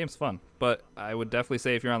game's fun. But I would definitely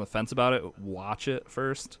say if you're on the fence about it, watch it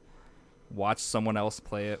first. Watch someone else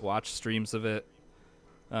play it. Watch streams of it.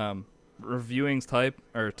 Reviewing's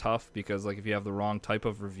tough because like if you have the wrong type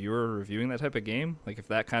of reviewer reviewing that type of game, like if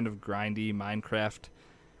that kind of grindy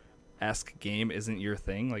Minecraft-esque game isn't your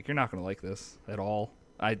thing, like you're not gonna like this at all.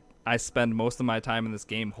 I spend most of my time in this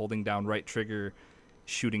game holding down right trigger,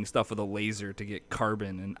 shooting stuff with a laser to get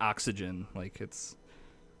carbon and oxygen. Like it's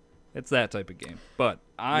that type of game. But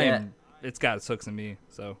it's got its hooks in me,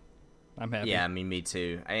 so I'm happy. Yeah, I mean, me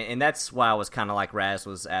too. And that's why I was kind of like Raz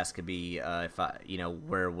was asking me if I,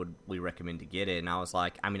 where would we recommend to get it? And I was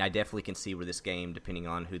like, I mean, I definitely can see where this game, depending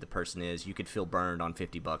on who the person is, you could feel burned on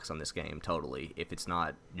 $50 on this game, totally, if it's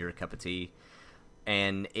not your cup of tea.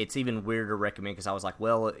 And it's even weirder to recommend because I was like,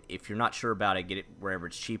 well, if you're not sure about it, get it wherever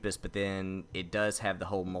it's cheapest. But then it does have the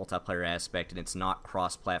whole multiplayer aspect, and it's not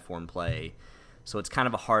cross-platform play. So it's kind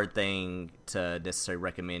of a hard thing to necessarily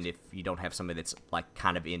recommend if you don't have somebody that's like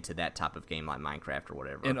kind of into that type of game like Minecraft or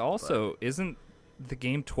whatever. And also, isn't the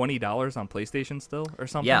game $20 on PlayStation still or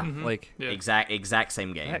something? Yeah, like exact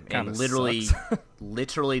same game. And literally,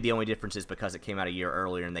 literally the only difference is because it came out a year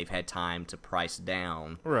earlier and they've had time to price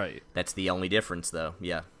down. Right. That's the only difference, though.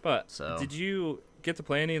 Yeah. But did you get to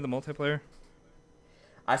play any of the multiplayer?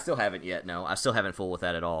 I still haven't yet. No, I still haven't fooled with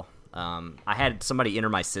that at all. I had somebody enter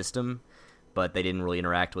my system, but they didn't really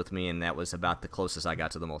interact with me, and that was about the closest I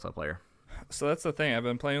got to the multiplayer. So that's the thing. I've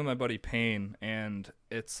been playing with my buddy Payne, and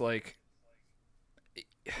it's like,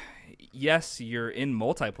 yes, you're in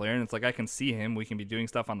multiplayer, and it's like I can see him. We can be doing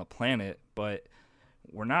stuff on the planet, but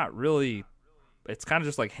we're not really. It's kind of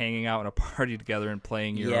just like hanging out in a party together and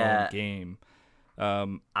playing your own game.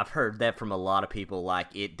 I've heard that from a lot of people. Like,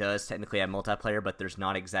 it does technically have multiplayer, but there's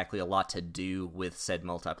not exactly a lot to do with said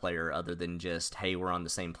multiplayer other than just, hey, we're on the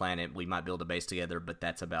same planet, we might build a base together, but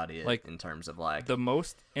that's about it. Like, in terms of like the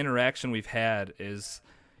most interaction we've had is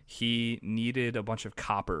he needed a bunch of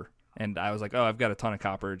copper, and I was like, oh, I've got a ton of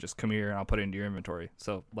copper, just come here and I'll put it into your inventory.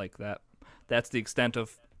 So like that's the extent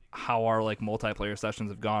of how our like multiplayer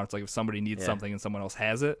sessions have gone. It's like if somebody needs something and someone else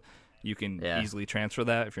has it, you can easily transfer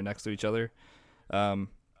that if you're next to each other.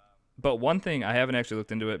 But one thing, I haven't actually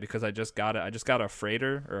looked into it because I just got it. I just got a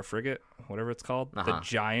freighter or a frigate, whatever it's called, the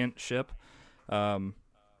giant ship. And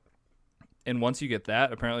once you get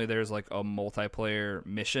that, apparently there's like a multiplayer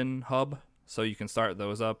mission hub, so you can start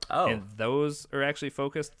those up. Oh. And those are actually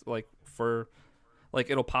focused like for, like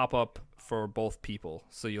it'll pop up for both people,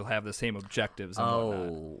 so you'll have the same objectives and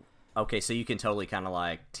whatnot. Okay, so you can totally kind of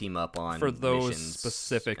like team up on for those missions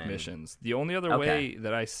specific missions. The only other way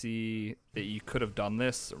that I see that you could have done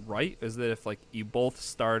this right is that if like you both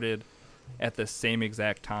started at the same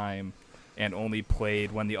exact time and only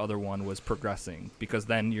played when the other one was progressing, because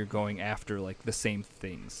then you're going after like the same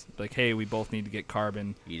things. Like, hey, we both need to get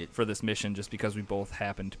carbon for this mission just because we both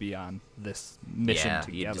happen to be on this mission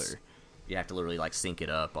together. You have to literally like sync it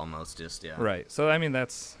up almost, Right. So I mean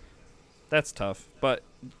that's tough, but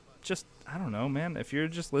just, I don't know, man, if you're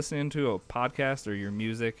just listening to a podcast or your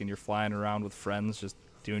music and you're flying around with friends just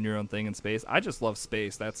doing your own thing in space, I just love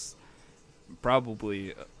space. That's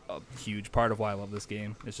probably a huge part of why I love this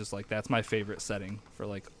game. It's just like that's my favorite setting for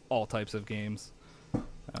like all types of games.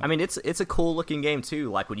 I mean, it's a cool looking game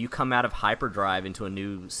too. Like when you come out of hyperdrive into a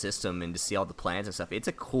new system and to see all the planets and stuff, it's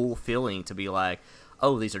a cool feeling to be like,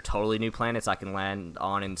 oh, these are totally new planets I can land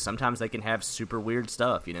on, and sometimes they can have super weird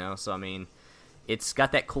stuff, So I mean, it's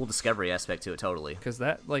got that cool discovery aspect to it, totally. Because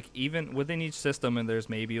that, like, even within each system, and there's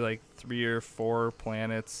maybe like 3 or 4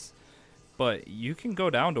 planets, but you can go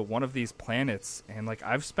down to one of these planets, and like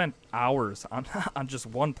I've spent hours on just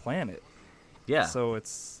one planet. Yeah. So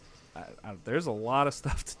it's there's a lot of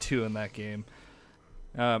stuff to do in that game.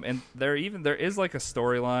 And there is like a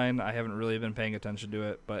storyline. I haven't really been paying attention to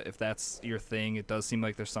it, but if that's your thing, it does seem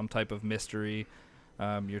like there's some type of mystery.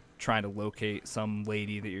 You're trying to locate some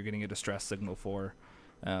lady that you're getting a distress signal for.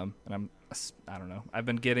 And I don't know. I've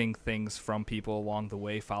been getting things from people along the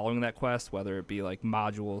way following that quest, whether it be like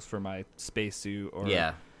modules for my spacesuit or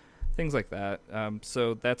things like that.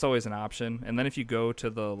 So that's always an option. And then if you go to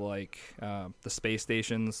the space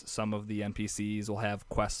stations, some of the NPCs will have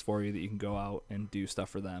quests for you that you can go out and do stuff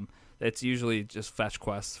for them. It's usually just fetch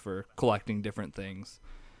quests for collecting different things.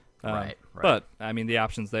 Right. But I mean, the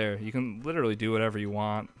option's there. You can literally do whatever you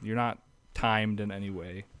want. You're not timed in any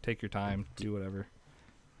way. Take your time, do whatever.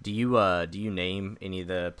 Do you name any of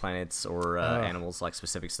the planets or animals, like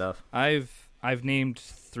specific stuff? I've named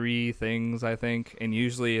 3 things, I think, and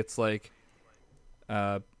usually it's like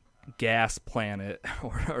gas planet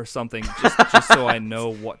or something, just so I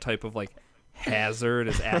know what type of like hazard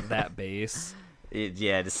is at that base.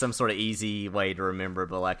 Just some sort of easy way to remember,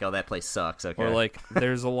 but like, oh, that place sucks. Okay. Or like,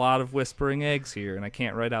 there's a lot of whispering eggs here, and I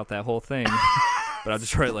can't write out that whole thing. But I'll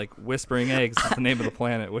just write like whispering eggs is the name of the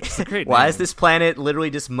planet, which is a great name. Why is this planet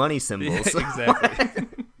literally just money symbols? Yeah, exactly.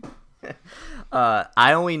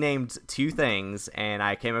 I only named 2 things, and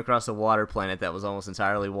I came across a water planet that was almost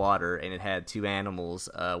entirely water, and it had 2 animals,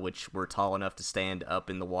 which were tall enough to stand up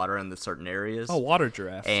in the water in the certain areas. Oh, water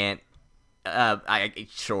giraffes. And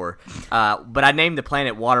sure. But I named the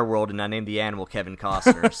planet Waterworld, and I named the animal Kevin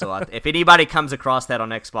Costner. So if anybody comes across that on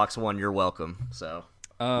Xbox One, you're welcome.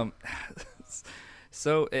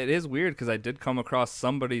 So it is weird because I did come across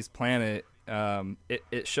somebody's planet.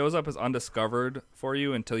 It shows up as undiscovered for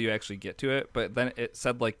you until you actually get to it, but then it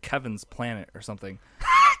said like Kevin's planet or something.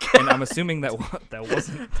 And I'm assuming that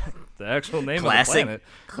wasn't the actual name of the planet.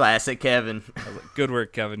 Classic Kevin. I was like, good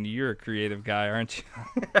work, Kevin. You're a creative guy, aren't you?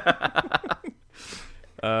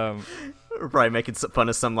 We're probably making fun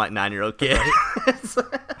of some like 9-year-old kid.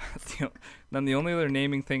 Then the only other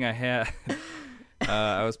naming thing I had,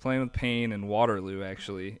 I was playing with Payne and Waterloo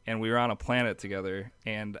actually, and we were on a planet together,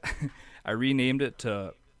 and I renamed it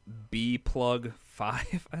to B-Plug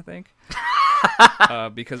 5, I think,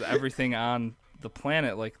 because everything on the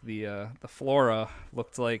planet, like the flora,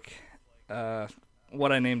 looked like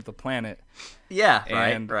what I named the planet. Yeah,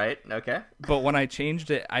 right, okay. But when I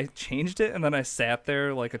changed it, and then I sat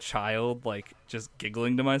there like a child, like just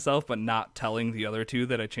giggling to myself, but not telling the other 2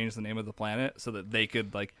 that I changed the name of the planet so that they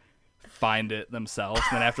could like find it themselves.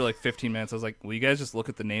 And then after like 15 minutes, I was like, "Will you guys just look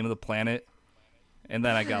at the name of the planet?" And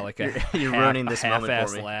then I got like you're ruining this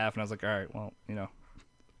half-ass laugh, and I was like, "All right, well, you know."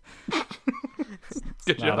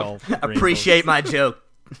 Good job. Appreciate my joke.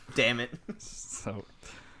 Damn it. So,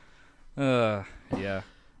 yeah.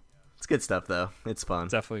 It's good stuff, though. It's fun.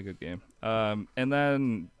 Definitely a good game. And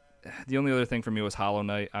then the only other thing for me was Hollow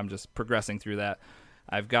Knight. I'm just progressing through that.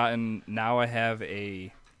 Now I have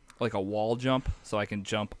a wall jump, so I can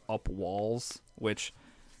jump up walls, which,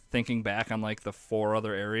 thinking back on like the 4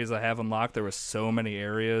 other areas I have unlocked, there was so many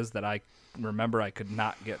areas that I remember I could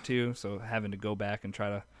not get to, so having to go back and try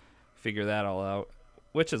to figure that all out,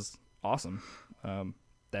 which is awesome.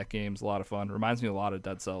 That game's a lot of fun. Reminds me a lot of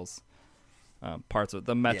Dead Cells, parts of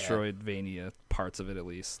the Metroidvania parts of it at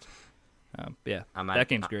least. That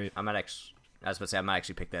game's great. I was about to say I might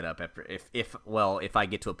actually pick that up after if I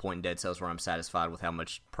get to a point in Dead Cells where I'm satisfied with how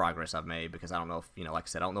much progress I've made, because I don't know if like I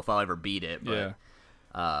said, I don't know if I'll ever beat it, but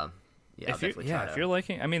if you're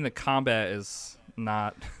liking, I mean, the combat is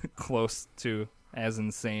not close to as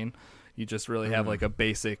insane. You just really have like a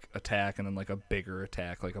basic attack and then like a bigger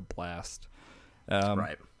attack, like a blast.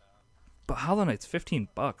 Right. But Hollow Knight's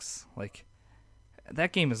 $15. Like,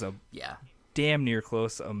 that game is damn near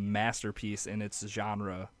close a masterpiece in its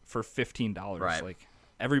genre for $15. Right. Like,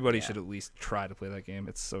 everybody should at least try to play that game.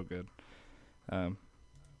 It's so good. But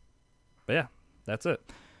yeah, that's it.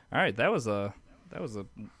 All right, that was a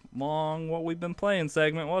long what we've been playing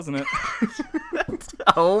segment, wasn't it?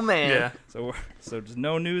 Oh man. Yeah. So just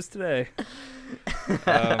no news today.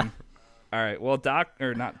 All right. Well,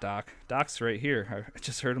 Doc's right here. I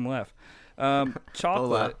just heard him laugh.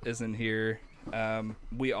 Chocolate isn't here.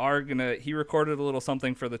 He recorded a little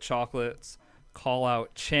something for the Chocolate's call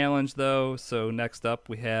out challenge though. So next up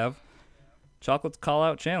we have Chocolate's call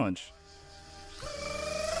out challenge.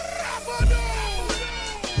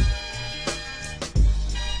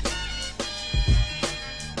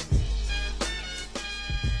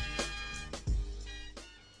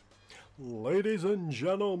 Ladies and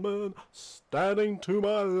gentlemen, standing to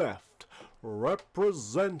my left,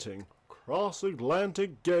 representing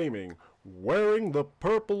Cross-Atlantic Gaming, wearing the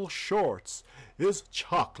purple shorts, is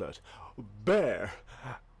Chocolate Bear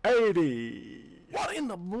 80. What in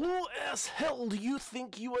the blue ass hell do you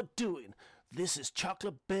think you are doing? This is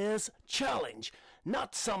Chocolate Bear's challenge,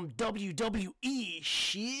 not some WWE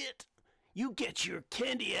shit. You get your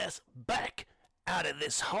candy ass back out of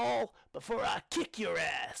this hall before I kick your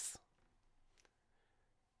ass.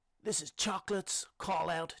 This is Chocolate's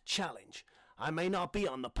call-out challenge. I may not be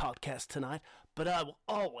on the podcast tonight, but I will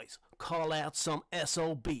always call out some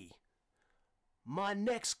SOB. My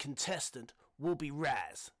next contestant will be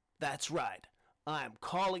Raz. That's right. I am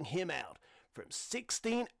calling him out. From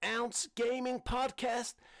 16 Ounce Gaming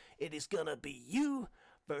Podcast, it is gonna be you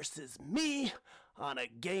versus me on a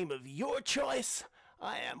game of your choice.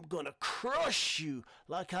 I am gonna crush you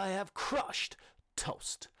like I have crushed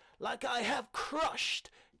Toast, like I have crushed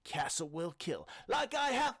Castle Will Kill, like I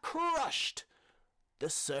have crushed the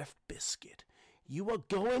Surf Biscuit. You are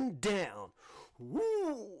going down.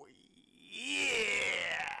 Woo,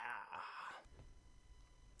 yeah!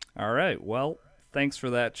 All right, well, thanks for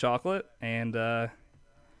that, Chocolate, and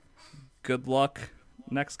good luck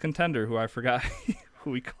next contender, who I forgot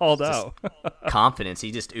who he called out. Confidence.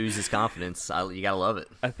 He just oozes confidence. You gotta love it.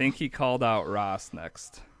 I think he called out Ross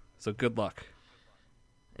next, so good luck.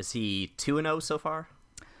 Is he 2-0 so far?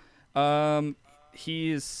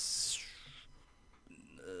 He's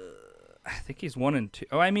I think he's 1-2.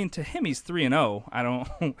 Oh, I mean, to him he's 3-0. I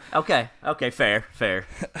don't. Okay, fair.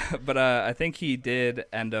 But I think he did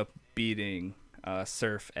end up beating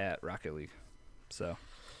Surf at Rocket League. So.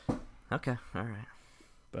 Okay, all right.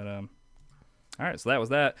 But all right. So that was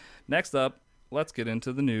that. Next up, let's get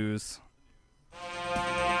into the news.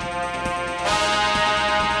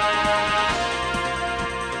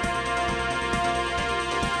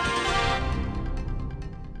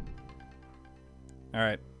 All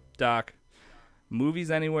right, Doc.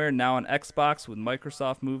 Movies Anywhere now on Xbox with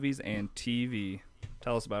Microsoft Movies and TV.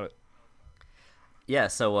 Tell us about it. Yeah,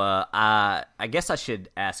 so I guess I should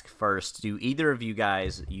ask first, do either of you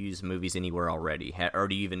guys use Movies Anywhere already? Or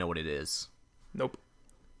do you even know what it is? Nope.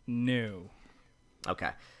 No.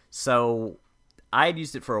 Okay. So I had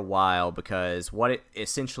used it for a while because what it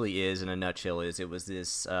essentially is in a nutshell is it was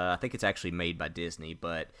this, I think it's actually made by Disney,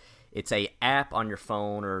 but it's a app on your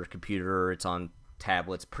phone or computer. It's on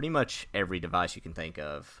tablets, pretty much every device you can think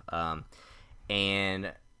of.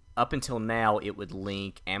 And up until now, it would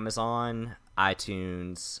link Amazon,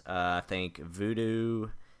 iTunes, I think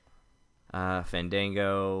Vudu,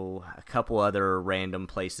 Fandango, a couple other random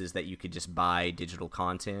places that you could just buy digital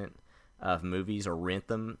content of movies or rent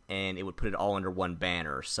them, and it would put it all under one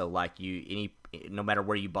banner. So like no matter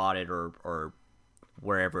where you bought it or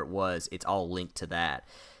wherever it was, it's all linked to that.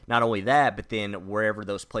 Not only that, but then wherever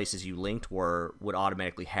those places you linked were would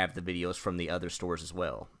automatically have the videos from the other stores as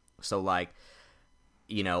well. So like,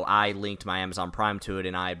 I linked my Amazon Prime to it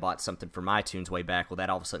and I bought something from iTunes way back. Well, that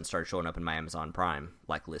all of a sudden started showing up in my Amazon Prime,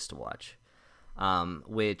 like list to watch,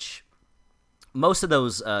 which most of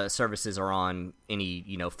those services are on any,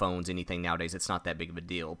 phones, anything nowadays. It's not that big of a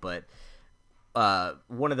deal. But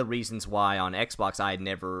one of the reasons why on Xbox I had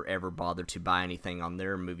never, ever bothered to buy anything on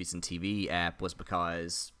their Movies and TV app was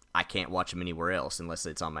because I can't watch them anywhere else unless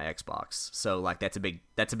it's on my Xbox. So, like, that's a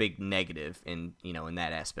big negative in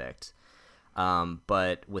that aspect.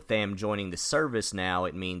 But with them joining the service now,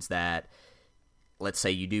 it means that, let's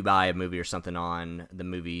say you do buy a movie or something on the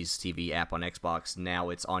Movies TV app on Xbox, now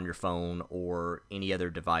it's on your phone or any other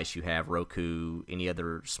device you have, Roku, any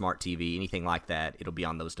other smart TV, anything like that. It'll be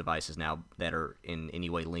on those devices now that are in any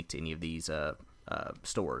way linked to any of these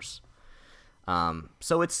stores.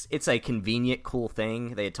 So it's a convenient, cool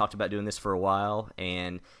thing. They had talked about doing this for a while,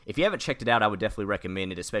 and if you haven't checked it out, I would definitely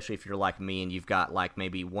recommend it, especially if you're like me and you've got like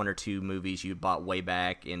maybe one or two movies you bought way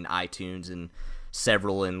back in iTunes and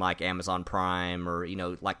several in like Amazon Prime or,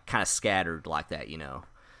 like kind of scattered like that,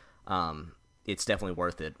 it's definitely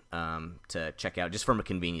worth it to check out just from a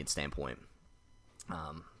convenience standpoint.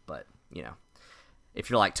 But, if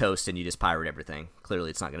you're like Toast and you just pirate everything, clearly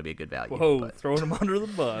it's not going to be a good value. Whoa, throwing them under the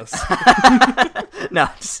bus. No,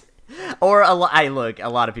 or a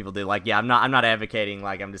lot of people do. Like, yeah, I'm not advocating.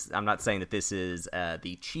 Like, I'm not saying that this is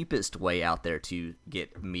the cheapest way out there to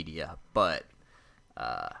get media, but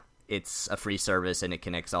it's a free service and it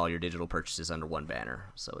connects all your digital purchases under one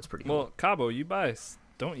banner, so it's pretty cool. Well, Cabo,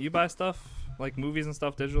 don't you buy stuff like movies and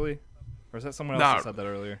stuff digitally, or is that someone else that said that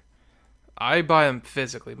earlier? I buy them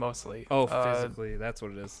physically mostly. Oh, physically, that's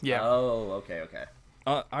what it is. Yeah. Oh, okay.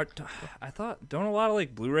 I thought, don't a lot of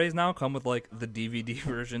like Blu-rays now come with like the DVD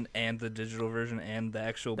version and the digital version and the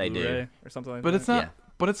actual They Blu-ray do. or something like but that? It's not. Yeah.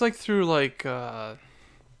 But it's like through like their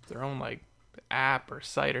own like app or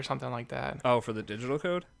site or something like that. Oh, for the digital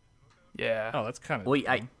code? Yeah. Oh, that's kind of. Well,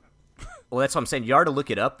 Well, that's what I'm saying. You are to look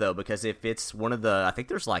it up, though, because if it's one of the, I think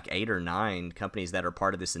there's like 8 or 9 companies that are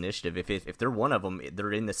part of this initiative. If they're one of them,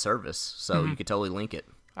 they're in the service, so you could totally link it.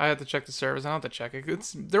 I have to check the service. I don't have to check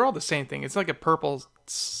it. They're all the same thing. It's like a purple,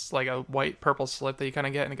 like a white purple slip that you kind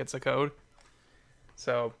of get, and it gets a code.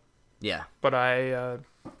 So, yeah. But I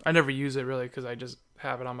never use it really because I just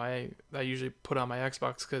have it on I usually put it on my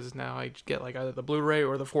Xbox because now I get like either the Blu-ray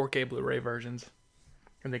or the 4K Blu-ray versions,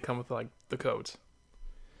 and they come with like the codes.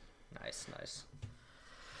 Nice.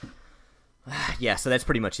 Yeah, so that's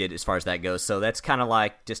pretty much it as far as that goes. So that's kind of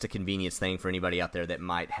like just a convenience thing for anybody out there that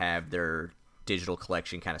might have their digital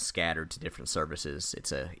collection kind of scattered to different services.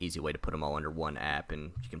 It's a easy way to put them all under one app,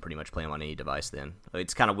 and you can pretty much play them on any device then.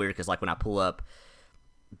 It's kind of weird because like when I pull up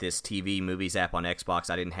this TV movies app on Xbox,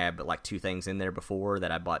 I didn't have but like 2 things in there before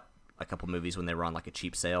that I bought a couple movies when they were on like a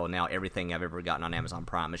cheap sale, and now everything I've ever gotten on Amazon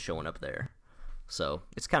Prime is showing up there. So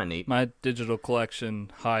it's kind of neat. My digital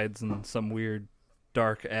collection hides in some weird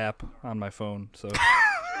dark app on my phone. So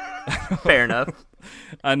fair enough.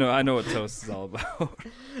 I know what Toast is all about.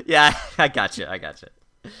 Yeah, I gotcha.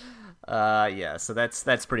 Yeah, so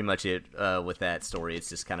that's pretty much it with that story. It's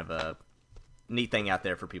just kind of a neat thing out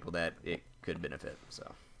there for people that it could benefit.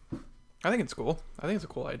 So I think it's cool. I think it's a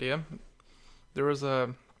cool idea. There was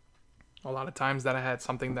a lot of times that I had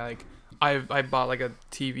something that like I bought like a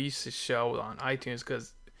TV show on iTunes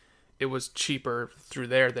because it was cheaper through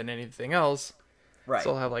there than anything else. Right.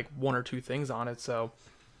 So I'll have like 1 or 2 things on it. So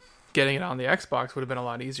getting it on the Xbox would have been a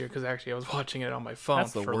lot easier because actually I was watching it on my phone.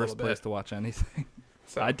 That's the for worst a little place bit. to watch anything.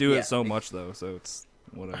 So, I do it so much though, so it's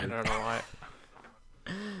whatever. I don't know why.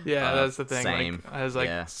 Yeah, that's the thing. Same. Like, I was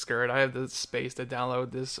like, skirt. I have the space to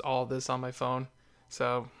download all this on my phone,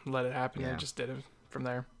 so let it happen. And I just did it from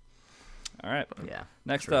there. All right. Yeah.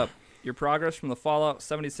 Next up, your progress from the Fallout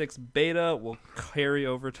 76 beta will carry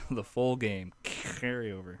over to the full game.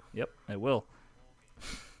 Carry over. Yep, it will.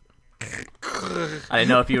 I didn't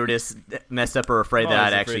know if you were just messed up or afraid that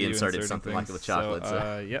I'd actually inserted something like with chocolate.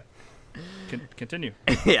 So, yep. Continue.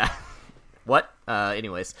 Yeah. What?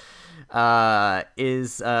 Anyways,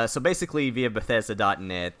 so basically via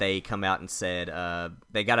Bethesda.net, they come out and said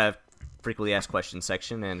they got a frequently asked questions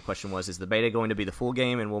section, and the question was, is the beta going to be the full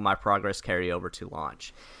game, and will my progress carry over to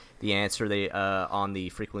launch? The answer on the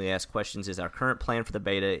frequently asked questions is our current plan for the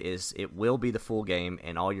beta is it will be the full game,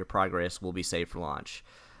 and all your progress will be saved for launch.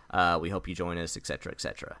 We hope you join us, etc.,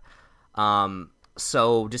 etc.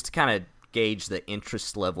 So just to kind of gauge the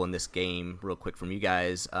interest level in this game real quick from you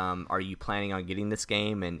guys, are you planning on getting this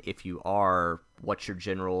game? And if you are, what's your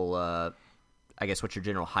general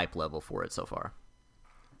hype level for it so far?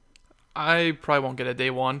 I probably won't get it day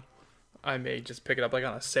one. I may just pick it up like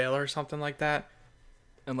on a sale or something like that.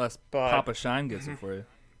 Unless Papa Shine gets it for you.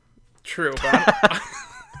 True, but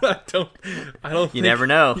I don't. You never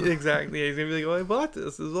know. Exactly. He's gonna be like, "Oh, I bought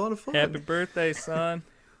this. This is a lot of fun." Happy birthday, son.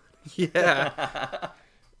 Yeah.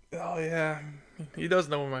 Oh yeah. He does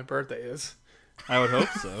know when my birthday is. I would hope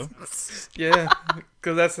so. Yeah,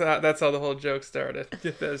 because that's how the whole joke started.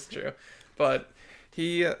 Yeah, that's true. But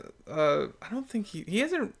he, I don't think he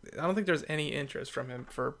hasn't. I don't think there's any interest from him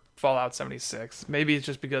for Fallout 76. Maybe it's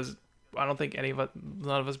just because I don't think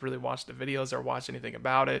none of us really watched the videos or watched anything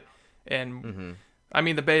about it. And I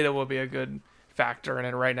mean, the beta will be a good factor in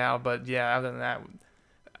it right now. But yeah, other than that,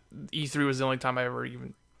 E3 was the only time I ever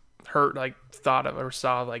even thought of or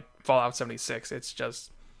saw like Fallout 76. It's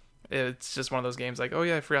just one of those games like, oh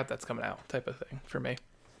yeah, I forgot that's coming out type of thing for me.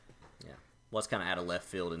 Yeah. Well, it's kind of out of left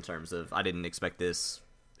field in terms of I didn't expect this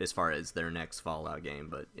as far as their next Fallout game,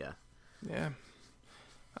 but yeah. Yeah.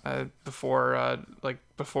 Before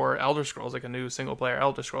Elder Scrolls, like a new single player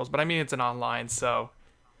Elder Scrolls, but I mean it's an online, so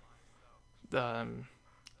I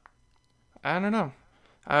don't know.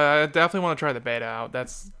 I definitely want to try the beta out.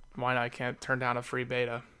 That's why I can't turn down a free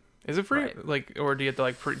beta. Is it free? Right. Or do you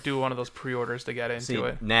have to do one of those pre-orders to get into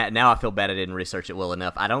it? Now I feel bad I didn't research it well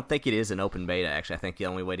enough. I don't think it is an open beta, actually. I think the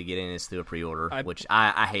only way to get in is through a pre-order, which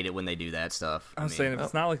I hate it when they do that stuff. I'm saying if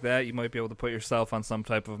it's not like that, you might be able to put yourself on some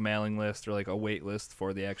type of mailing list or like a wait list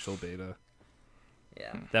for the actual beta.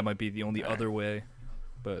 Yeah. That might be the only other way,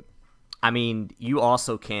 but I mean, you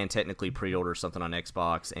also can technically pre-order something on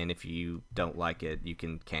Xbox, and if you don't like it, you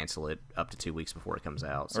can cancel it up to 2 weeks before it comes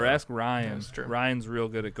out. So. Or ask Ryan. That's true. Ryan's real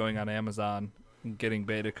good at going on Amazon and getting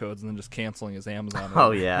beta codes and then just canceling his Amazon.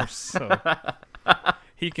 Oh, yeah. So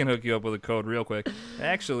he can hook you up with a code real quick.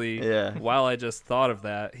 Actually, while I just thought of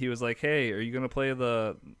that, he was like, hey, are you going to play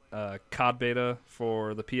the COD beta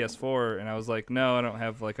for the PS4? And I was like, no, I don't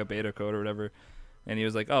have like a beta code or whatever. And he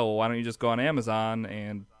was like, oh, well, why don't you just go on Amazon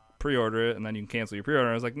and pre-order it, and then you can cancel your pre-order.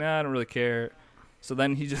 I was like, nah, I don't really care. So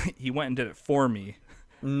then he went and did it for me,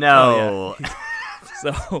 No. Oh,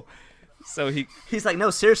 yeah. So he's like, no,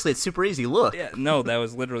 seriously, it's super easy. Look. Yeah, no, that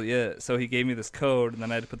was literally it. So he gave me this code, and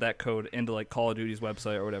then I had to put that code into like Call of Duty's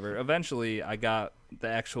website or whatever. Eventually, I got the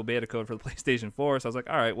actual beta code for the PlayStation 4. So I was like,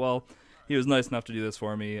 all right, well, he was nice enough to do this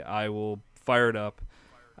for me. I will fire it up.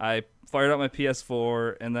 I fired up my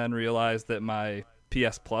PS4 and then realized that my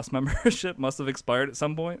PS Plus membership must have expired at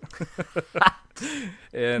some point.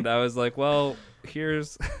 And I was like, well,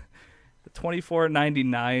 here's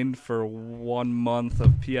 $24.99 for 1 month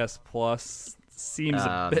of PS Plus. Seems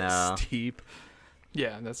a bit steep.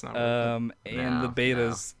 Yeah, that's not and the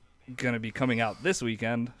beta's going to be coming out this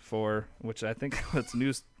weekend which I think that's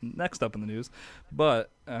news next up in the news. But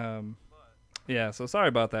yeah, so sorry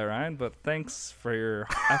about that, Ryan, but thanks for your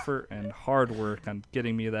effort and hard work on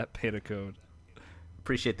getting me that beta code.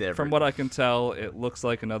 Appreciate that. From what I can tell, it looks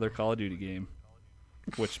like another Call of Duty game,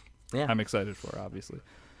 which I'm excited for, obviously.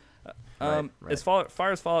 Right. As far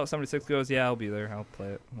as Fallout 76 goes, yeah, I'll be there. I'll play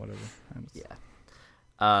it, whatever.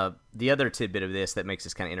 Yeah. The other tidbit of this that makes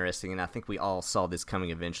this kind of interesting, and I think we all saw this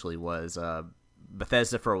coming eventually, was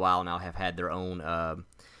Bethesda for a while now have had their own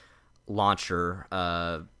launcher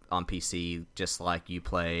on PC, just like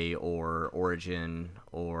Uplay or Origin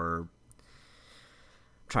or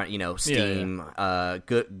Steam.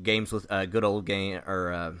 Good games with Good Old Game,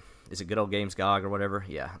 or is it Good Old Games GOG or whatever?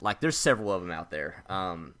 Yeah, like there's several of them out there,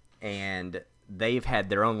 and they've had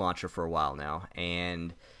their own launcher for a while now,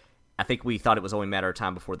 and I think we thought it was only a matter of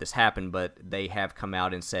time before this happened, but they have come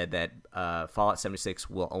out and said that Fallout 76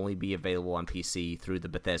 will only be available on PC through the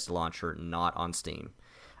Bethesda launcher, not on Steam.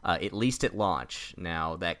 At least at launch.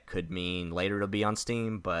 Now, that could mean later it'll be on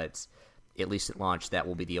Steam, but at least at launch, that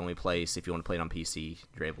will be the only place, if you want to play it on PC,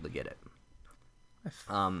 you're able to get it.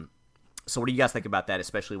 So what do you guys think about that,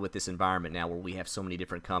 especially with this environment now where we have so many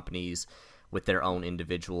different companies with their own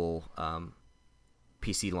individual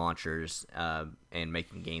PC launchers and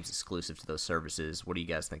making games exclusive to those services? What do you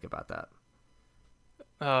guys think about that?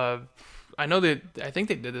 I think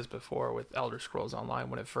they did this before with Elder Scrolls Online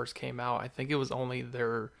when it first came out. I think it was only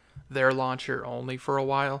their launcher only for a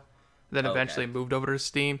while, then eventually moved over to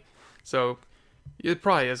Steam. So it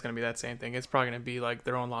probably is going to be that same thing. It's probably going to be like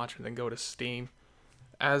their own launcher and then go to Steam.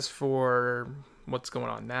 As for what's going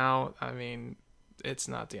on now, I mean, it's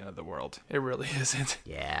not the end of the world. It really isn't.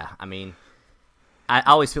 Yeah, I mean, I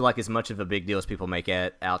always feel like as much of a big deal as people make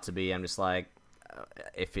it out to be, I'm just like,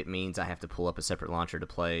 if it means I have to pull up a separate launcher to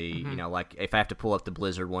play, like if I have to pull up the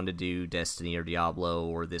Blizzard one to do Destiny or Diablo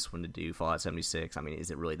or this one to do Fallout 76, I mean,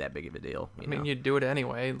 is it really that big of a deal? I mean, you do it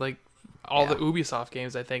anyway. Like all the Ubisoft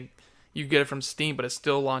games, I think you get it from Steam, but it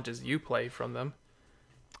still launches Uplay from them.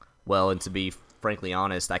 Well, and to be frankly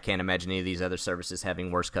honest, I can't imagine any of these other services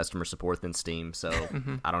having worse customer support than Steam, so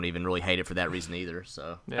I don't even really hate it for that reason either.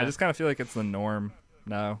 So I just kind of feel like it's the norm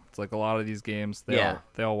now. It's like a lot of these games, they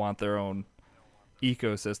all want their own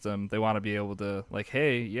ecosystem. They want to be able to, like,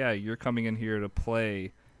 hey, yeah, you're coming in here to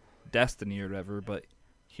play Destiny or whatever, but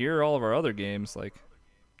here are all of our other games. Like,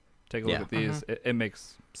 take a look at these. It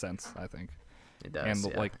makes sense, I think. It does.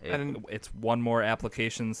 And it's one more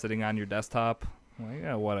application sitting on your desktop. Like,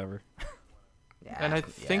 yeah, whatever. And I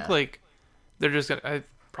think like they're just gonna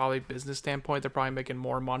probably business standpoint, they're probably making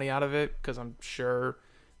more money out of it because I'm sure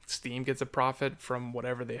Steam gets a profit from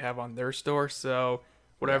whatever they have on their store. So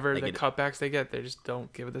whatever the cutbacks they get, they just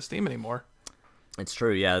don't give it to Steam anymore. It's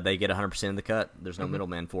true. Yeah, they get 100% of the cut. There's no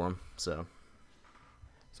middleman for them. So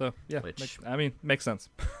yeah, makes sense.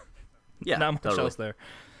 Yeah, not much else there.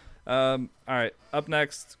 All right, up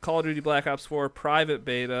next, Call of Duty Black Ops 4 private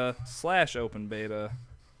beta / open beta.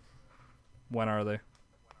 When are they?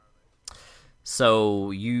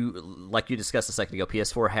 So like you discussed a second ago,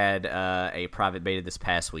 PS4 had a private beta this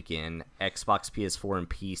past weekend. Xbox, PS4, and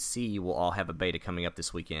PC will all have a beta coming up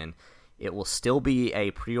this weekend. It will still be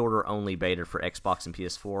a pre-order only beta for Xbox and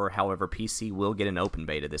PS4. However, PC will get an open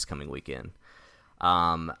beta this coming weekend.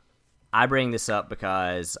 I bring this up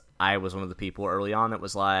because I was one of the people early on that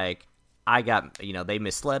was like, they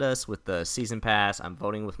misled us with the season pass. I'm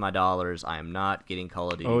voting with my dollars. I am not getting Call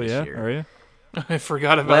of Duty this year. Are you? I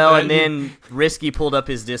forgot about that. Well, and then Risky pulled up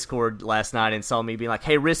his Discord last night and saw me being like,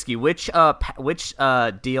 "Hey, Risky, which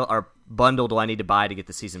deal or bundle do I need to buy to get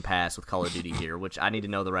the season pass with Call of Duty here? Which I need to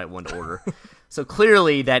know the right one to order." So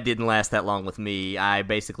clearly that didn't last that long with me. I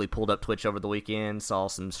basically pulled up Twitch over the weekend, saw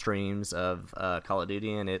some streams of Call of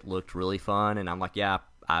Duty, and it looked really fun. And I'm like, yeah,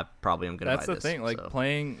 I probably am going to buy this. That's the thing. Like,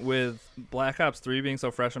 playing with Black Ops 3 being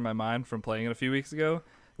so fresh in my mind from playing it a few weeks ago,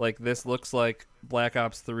 like, this looks like Black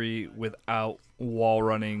Ops 3 without wall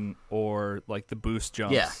running or, like, the boost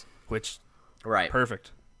jumps. Yeah. Which, right.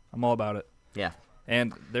 Perfect. I'm all about it. Yeah.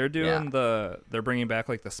 And they're doing they're bringing back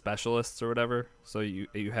like the specialists or whatever. So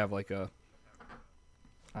you have like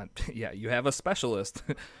you have a specialist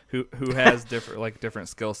who has different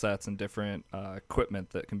skill sets and different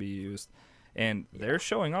equipment that can be used. And they're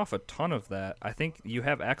showing off a ton of that. I think you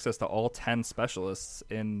have access to all 10 specialists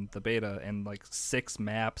in the beta and like 6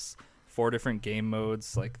 maps, 4 different game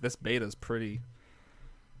modes. Like this beta is pretty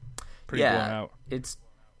blown out.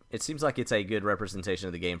 It seems like it's a good representation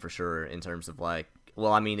of the game for sure in terms of like,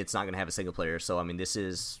 well, I mean, it's not going to have a single player, so I mean, this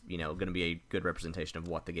is, going to be a good representation of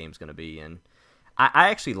what the game's going to be. And I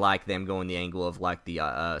actually like them going the angle of like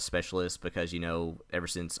the specialist because, ever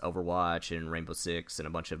since Overwatch and Rainbow Six and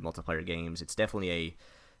a bunch of multiplayer games, it's definitely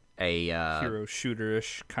a hero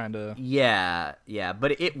shooter-ish kind of. Yeah,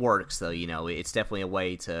 but it works though. It's definitely a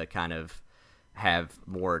way to kind of have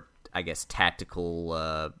more, I guess,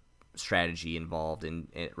 tactical strategy involved in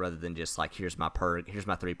it rather than just like here's my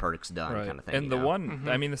 3 perks done kind of thing. And the one,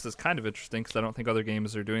 I mean, this is kind of interesting because I don't think other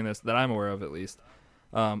games are doing this that I'm aware of at least.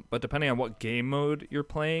 But depending on what game mode you're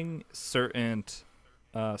playing, certain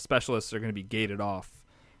specialists are going to be gated off.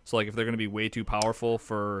 So like if they're going to be way too powerful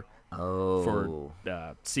for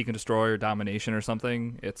seek and destroy or domination or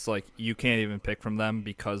something, it's like you can't even pick from them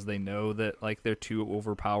because they know that like they're too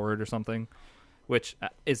overpowered or something, which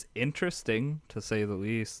is interesting to say the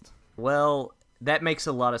least. Well, that makes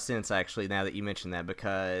a lot of sense, actually, now that you mentioned that,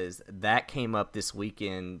 because that came up this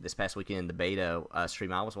past weekend in the beta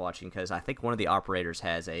stream I was watching, because I think one of the operators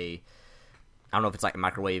has I don't know if it's like a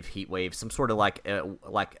microwave, heat wave, some sort of like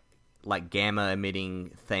gamma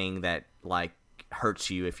emitting thing that like hurts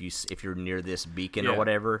you if you're near this beacon or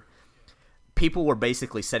whatever. People were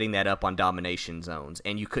basically setting that up on domination zones,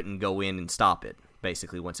 and you couldn't go in and stop it.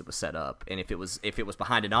 Basically, once it was set up, and if it was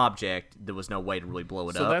behind an object, there was no way to really blow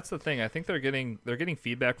it up. So that's the thing. I think they're getting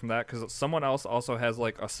feedback from that because someone else also has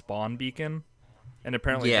like a spawn beacon, and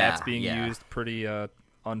apparently that's being used pretty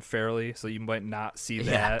unfairly. So you might not see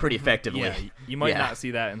that pretty effectively. Yeah, you might not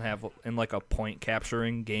see that and have in like a point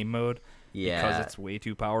capturing game mode because it's way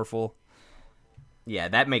too powerful. Yeah,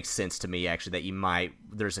 that makes sense to me, actually, that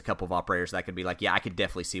there's a couple of operators that could be like, I could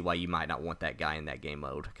definitely see why you might not want that guy in that game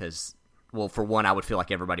mode because. Well, for one, I would feel like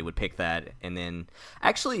everybody would pick that. And then,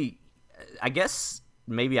 actually, I guess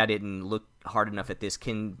maybe I didn't look hard enough at this.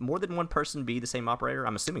 Can more than one person be the same operator?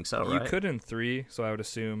 I'm assuming so, right? You could in 3, so I would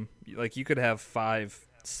assume. Like, you could have 5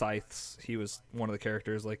 scythes. He was one of the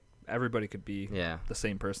characters. Like, everybody could be the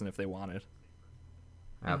same person if they wanted.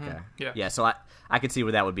 Okay. Yeah, so I could see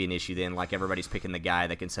where that would be an issue then. Like, everybody's picking the guy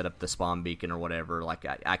that can set up the spawn beacon or whatever. Like,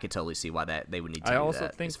 I could totally see why they would need to do that. I also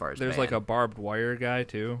think as far as there's, like, a barbed wire guy,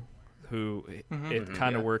 too. Who it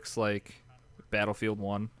kind of works like Battlefield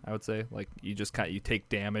 1, I would say. Like you just you take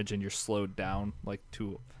damage and you're slowed down like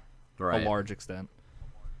to a large extent.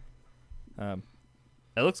 It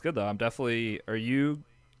looks good though. I'm definitely.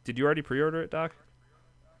 Did you already pre-order it, Doc?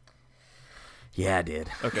 Yeah, I did.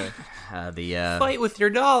 Okay. Fight with your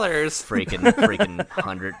dollars. Freaking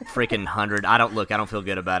 100. I don't feel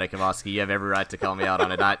good about it, Kowalski. You have every right to call me out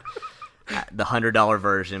on it. The $100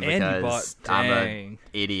 version because I'm an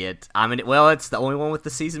idiot. It's the only one with the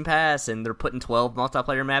season pass, and they're putting 12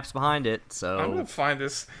 multiplayer maps behind it. So I'm gonna find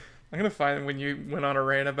this. I'm gonna find when you went on a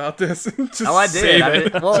rant about this. I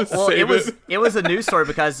did. It was a news story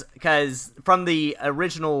because from the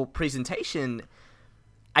original presentation,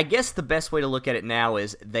 I guess the best way to look at it now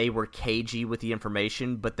is they were cagey with the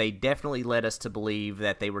information, but they definitely led us to believe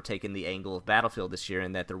that they were taking the angle of Battlefield this year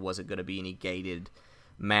and that there wasn't going to be any gated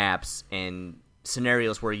maps and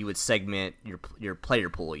scenarios where you would segment your player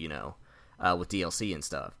pool, with DLC and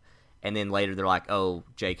stuff. And then later they're like, oh,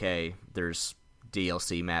 JK, there's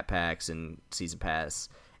DLC map packs and season pass.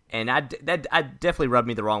 And that definitely rubbed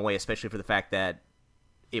me the wrong way, especially for the fact that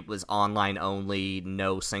it was online only,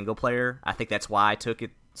 no single player. I think that's why I took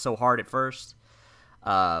it so hard at first.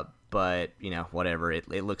 But, whatever. It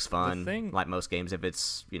looks fun, like most games, if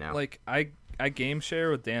it's, Like, I game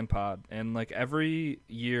share with Dan Pod, and like every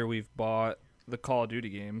year we've bought the Call of Duty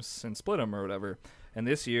games and split them or whatever. And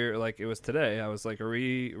this year, like it was today, I was like, "Are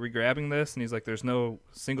we grabbing this?" And he's like, "There's no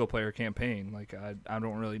single player campaign. Like I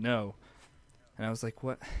don't really know." And I was like,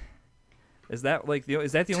 "What? Is that like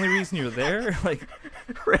is that the only reason you're there?" Like,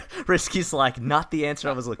 Risky's like, not the answer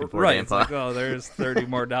I was looking for. Right? It's like, oh, there's $30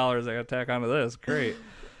 more I got to tack onto this. Great.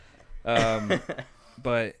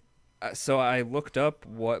 But. So I looked up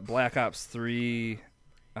what Black Ops 3,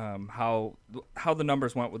 how the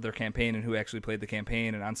numbers went with their campaign and who actually played the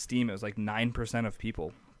campaign. And on Steam, it was like 9% of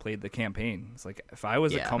people played the campaign. It's like, if I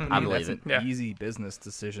was a company, that's an easy business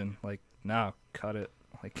decision. Like, no, cut it.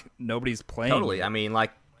 Like, nobody's playing. Totally. I mean,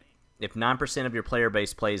 like if 9% of your player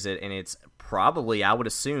base plays it, and it's probably, I would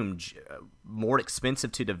assume, more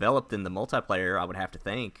expensive to develop than the multiplayer, I would have to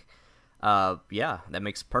think. Yeah, that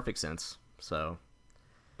makes perfect sense. So,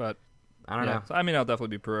 but I don't know. So, I mean, I'll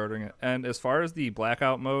definitely be pre-ordering it. And as far as the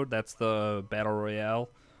Blackout mode, that's the Battle Royale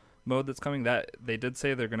mode that's coming. That they did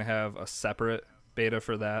say they're going to have a separate beta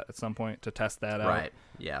for that at some point to test that out. Right.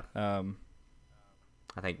 Yeah.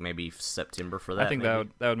 I think maybe September for that. I think maybe.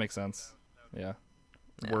 that would make sense. Yeah.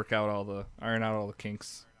 Iron out all the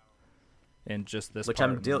kinks in just this. Which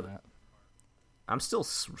part I'm still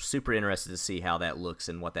super interested to see how that looks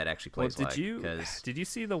and what that actually plays like. Did you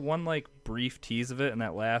see the one like brief tease of it in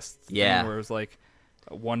that last thing where it was like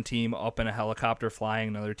one team up in a helicopter flying,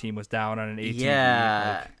 another team was down on an ATV?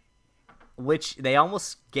 Yeah. Which they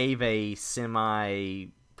almost gave a semi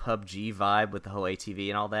PUBG vibe with the whole ATV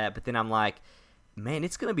and all that, but then I'm like, man,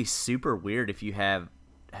 it's gonna be super weird if you have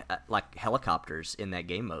like helicopters in that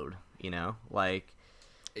game mode. Like,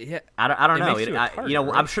 yeah, I don't know. Right?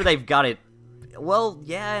 I'm sure they've got it. Well,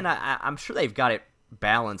 yeah, and I'm sure they've got it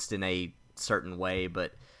balanced in a certain way,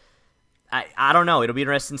 but I don't know. It'll be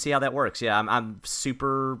interesting to see how that works. Yeah, I'm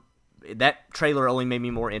super. That trailer only made me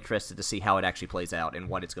more interested to see how it actually plays out and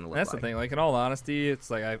what it's going to look like. That's the thing. Like, in all honesty, it's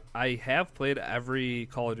like I have played every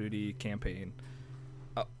Call of Duty campaign.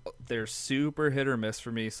 They're super hit or miss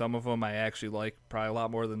for me. Some of them I actually like probably a lot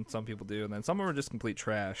more than some people do, and then some of them are just complete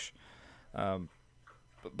trash.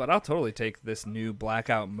 But I'll totally take this new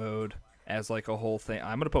Blackout mode as like a whole thing.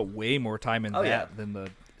 I'm going to put way more time in than the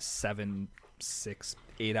 7, 6,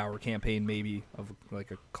 8 hour campaign maybe of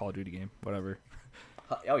like a Call of Duty game, whatever.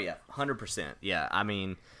 Oh yeah, 100%. Yeah, I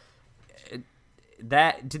mean,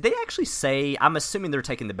 that did they actually say? I'm assuming they're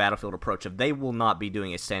taking the Battlefield approach of they will not be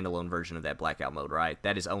doing a standalone version of that Blackout mode, right?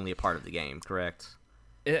 That is only a part of the game, correct?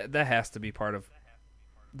 That has to be part of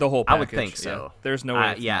the whole package. I would think so. Yeah. There's no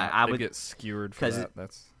way. I would get skewered for that.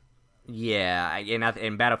 That's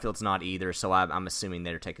and Battlefield's not either. So I'm assuming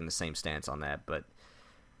they're taking the same stance on that. But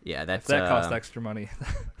yeah, that costs extra money.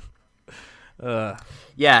 Let's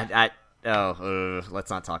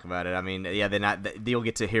not talk about it. I mean, yeah, you'll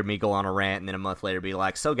get to hear me go on a rant, and then a month later be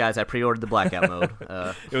like, "So, guys, I pre-ordered the Blackout mode."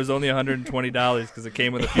 It was only $120 because it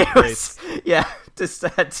came with a few crates. Yeah, just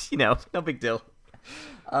that, no big deal.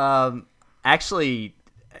 Actually,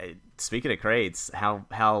 speaking of crates,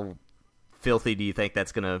 how filthy do you think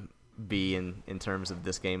that's gonna be in terms of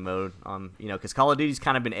this game mode? Because Call of Duty's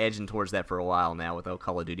kind of been edging towards that for a while now with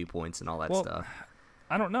Call of Duty points and all that stuff.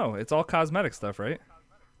 I don't know. It's all cosmetic stuff, right?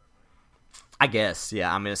 I guess,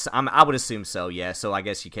 yeah. I would assume so, yeah. So I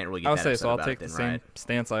guess you can't really get that upset I'll about take it then, the same right?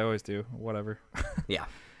 stance I always do. Whatever. Yeah.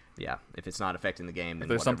 If it's not affecting the game, then if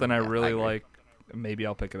there's whatever. something I really like, maybe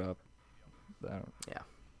I'll pick it up. Yeah.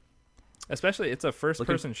 Especially, it's a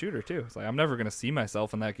first-person shooter too. It's like I'm never gonna see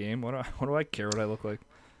myself in that game. What do I care what I look like?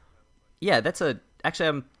 Yeah, actually,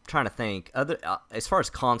 I'm trying to think. As far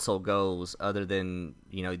as console goes, other than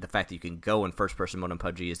the fact that you can go in first-person mode in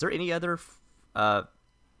PUBG, is there any other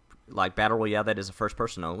like Battle Royale that is a first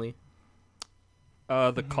person only?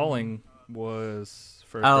 The Calling was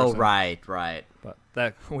first person. Oh, right. But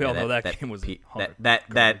that we all know that game was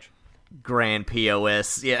that grand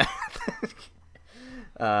POS, yeah.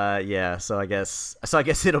 Yeah, so I guess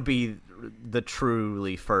it'll be the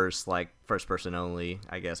truly first person only,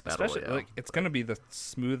 I guess, Battle Royale. Like, it's going to be the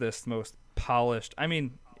smoothest, most polished. I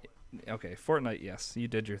mean, okay, Fortnite, yes, you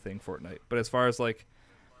did your thing, Fortnite. But as far as like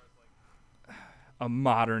a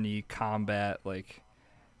modern-y combat, like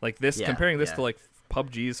this, comparing this to like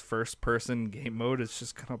PUBG's first-person game mode, it's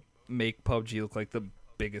just gonna make PUBG look like the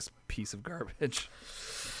biggest piece of garbage.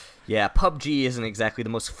 Yeah, PUBG isn't exactly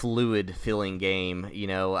the most fluid-feeling game,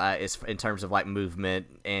 in terms of like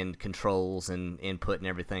movement and controls and input and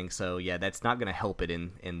everything. So yeah, that's not gonna help it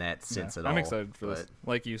in that sense at all. I'm excited for this.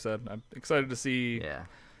 Like you said, I'm excited to see. Yeah.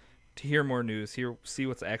 To hear more news, see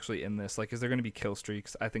what's actually in this. Like, is there going to be kill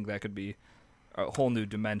streaks? I think that could be a whole new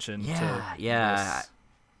dimension. Yeah.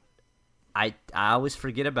 I always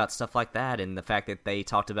forget about stuff like that, and the fact that they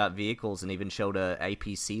talked about vehicles and even showed a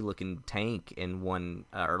APC looking tank in one,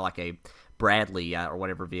 or like a Bradley or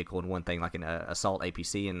whatever vehicle in one thing, like an assault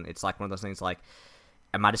APC, and it's like one of those things like,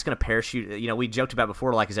 am I just going to parachute? We joked about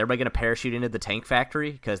before, like, is everybody going to parachute into the tank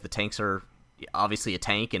factory because the tanks are obviously a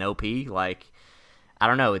tank and OP? Like, I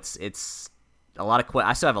don't know. It's a lot of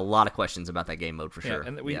I still have a lot of questions about that game mode for sure.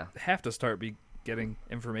 And we have to start getting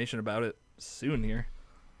information about it soon here.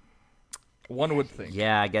 One would think.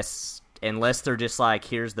 Yeah, I guess unless they're just like,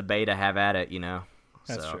 here's the beta, have at it,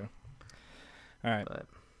 That's true. All right,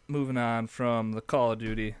 moving on from the Call of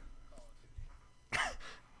Duty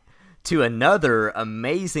to another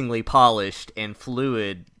amazingly polished and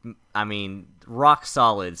fluid, rock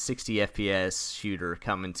solid 60 FPS shooter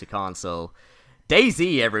coming to console.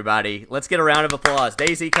 DayZ, everybody. Let's get a round of applause.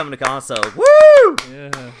 DayZ coming to console. Woo!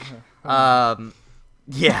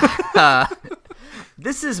 Yeah.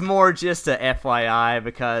 This is more just a FYI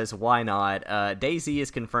because why not? DayZ is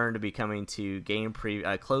confirmed to be coming to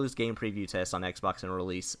closed game preview test on Xbox and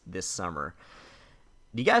release this summer.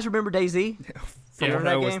 Do you guys remember DayZ? From when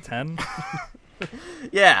I was 10?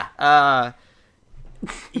 Yeah.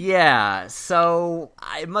 Yeah, so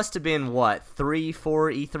it must have been, 3-4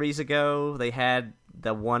 E3s ago? They had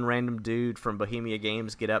the one random dude from Bohemia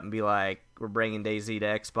Games get up and be like, we're bringing DayZ to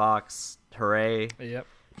Xbox. Hooray. Yep.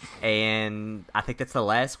 And I think that's the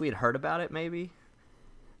last we had heard about it, maybe.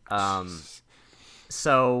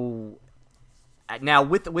 So now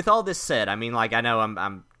with all this said, I know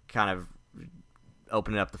I'm kind of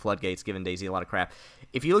opening up the floodgates, giving DayZ a lot of crap.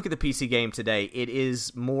 If you look at the PC game today, it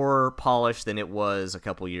is more polished than it was a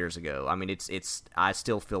couple years ago. It's I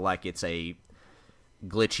still feel like it's a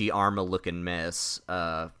glitchy Arma looking mess,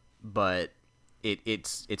 but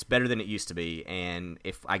it's better than it used to be. And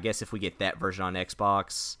if we get that version on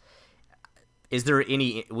Xbox,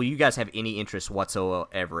 will you guys have any interest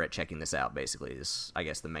whatsoever at checking this out? Basically, is I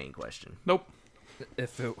guess the main question. Nope.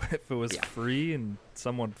 If it was free and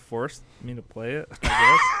someone forced me to play it,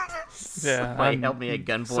 I guess. Yeah, help me at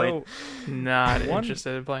gunpoint. So, not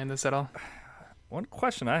interested in playing this at all. One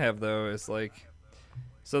question I have though is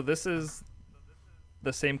so this is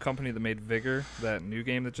the same company that made Vigor, that new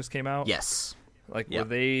game that just came out. Yes. Were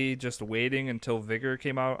they just waiting until Vigor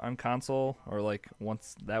came out on console, or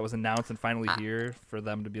once that was announced and finally here for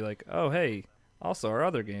them to be like, oh hey, also our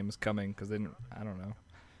other game is coming? Because I don't know.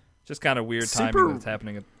 Just kind of weird timing that's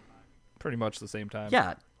happening at pretty much the same time.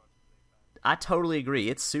 Yeah, I totally agree.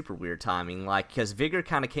 It's super weird timing, because Vigor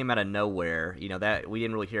kind of came out of nowhere. That we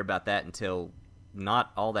didn't really hear about that until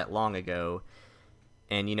not all that long ago.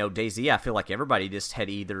 And DayZ, I feel like everybody just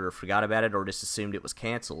had either forgot about it or just assumed it was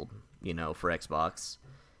canceled. For Xbox,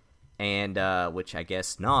 and which I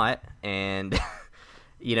guess not. And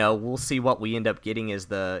we'll see what we end up getting as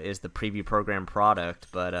the preview program product,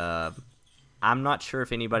 but I'm not sure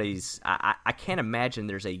if anybody's. I can't imagine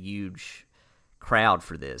there's a huge crowd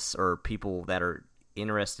for this or people that are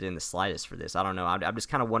interested in the slightest for this. I don't know. I'm just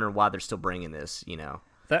kind of wondering why they're still bringing this.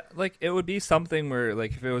 That it would be something where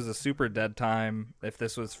if it was a super dead time, if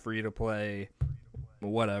this was free to play,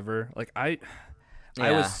 whatever.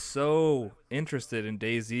 I was so interested in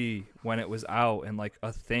DayZ when it was out and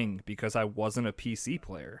a thing because I wasn't a PC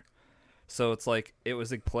player. So it's it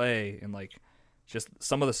was play and just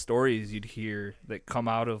some of the stories you'd hear that come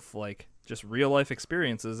out of just real life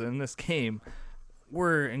experiences in this game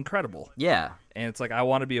were incredible. Yeah. And it's I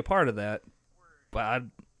want to be a part of that, but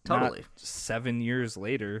totally. Not 7 years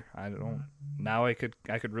later, I don't. Now I could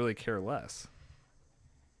really care less.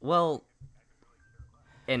 Well,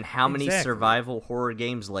 and how many survival horror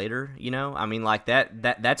games later?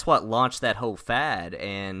 That's what launched that whole fad,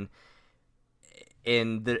 and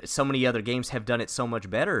so many other games have done it so much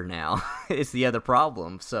better now. It's the other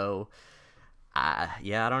problem. So, I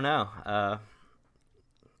don't know.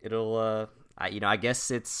 I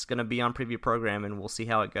guess it's gonna be on preview program, and we'll see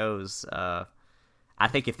how it goes. I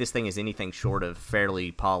think if this thing is anything short of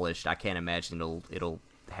fairly polished, I can't imagine it'll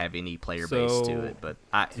have any player base to it. But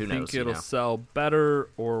who knows? Think it'll sell better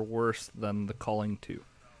or worse than The Calling 2?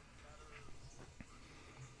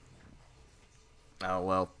 Oh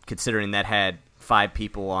well, considering that had 5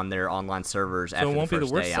 people on their online servers after the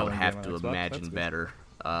first day, I would have to imagine better.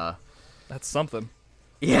 That's something.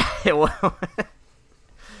 Yeah, it will.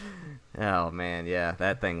 Oh man, yeah,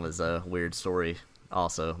 that thing was a weird story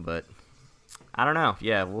also, but I don't know.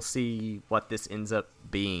 Yeah, we'll see what this ends up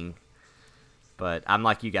being. But I'm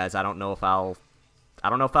like you guys, I don't know if I'll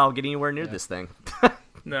get anywhere near this thing.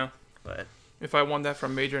 No. But if I won that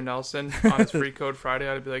from Major Nelson on his free code Friday,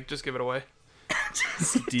 I'd be like, just give it away.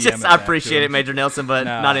 I appreciate it, Major Nelson, but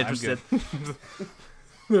not interested. I'd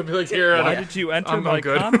be like, here, why did you enter my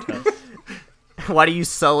contest? Why do you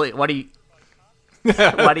sell it? Why did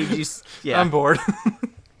you? Yeah, I'm bored.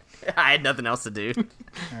 I had nothing else to do.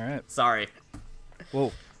 All right, sorry.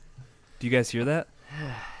 Whoa, do you guys hear that?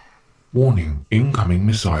 Warning: incoming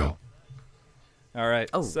missile. All right.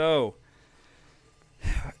 Oh. So,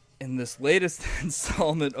 in this latest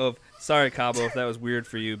installment of, sorry, Cabo, if that was weird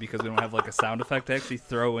for you because we don't have a sound effect to actually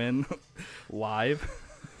throw in live.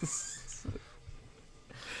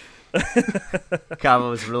 Cabo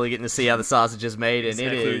was really getting to see how the sausage is made, and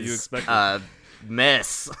it is a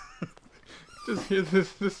mess.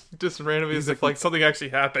 Just randomly as if something actually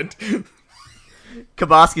happened.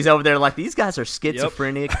 Kaboski's over there like, these guys are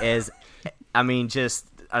schizophrenic just,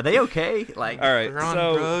 are they okay? Like, all right,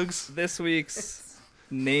 so drugs. This week's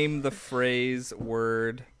name the phrase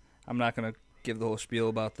word, I'm not going to give the whole spiel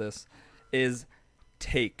about this, is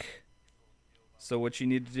take. So what you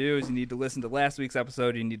need to do is you need to listen to last week's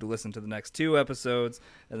episode, you need to listen to the next 2 episodes,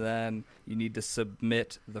 and then you need to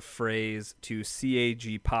submit the phrase to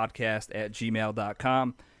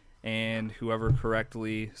cagpodcast@gmail.com. And whoever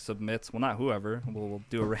correctly submits, well, not whoever, we'll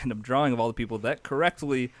do a random drawing of all the people that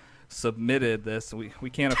correctly submitted this. We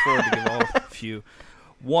can't afford to give all of you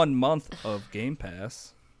 1 month of Game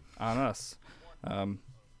Pass on us.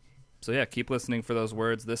 So yeah, keep listening for those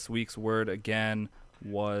words. This week's word again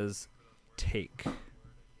was take.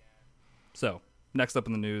 So next up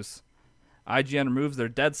in the news, IGN removes their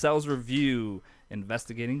Dead Cells review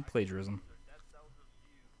investigating plagiarism.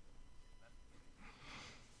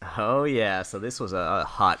 Oh yeah, so this was a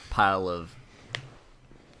hot pile of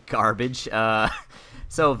garbage.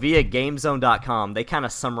 So via GameZone.com, they kind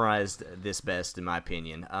of summarized this best, in my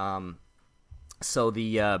opinion. So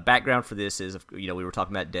the background for this is, we were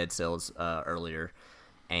talking about Dead Cells earlier,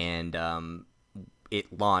 and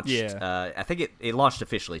it launched. Yeah. I think it launched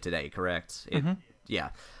officially today. Correct? Yeah.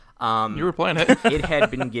 You were playing it. It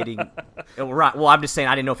had been getting right. Well, I'm just saying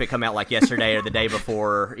I didn't know if it come out like yesterday or the day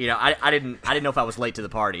before. I didn't know if I was late to the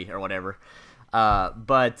party or whatever.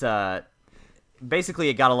 But basically,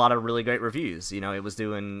 it got a lot of really great reviews. It was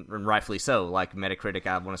doing, and rightfully so. Like Metacritic,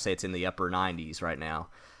 I want to say it's in the upper 90s right now.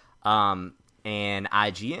 And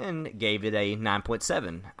IGN gave it a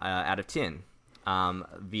 9.7 out of 10.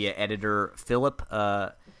 Via editor Philip.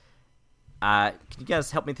 Can you guys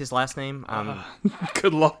help me with his last name?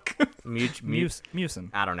 Good luck. Musin.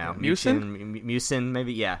 I don't know. Musin? Musin,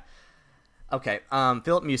 maybe, yeah. Okay,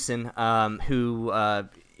 Philip Musin, who,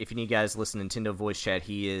 if any of you guys listen to Nintendo Voice Chat,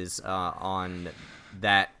 he is on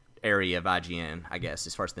that area of IGN, I guess,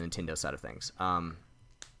 as far as the Nintendo side of things.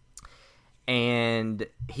 And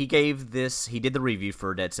he did the review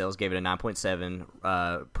for Dead Cells, gave it a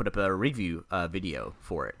 9.7, put up a review video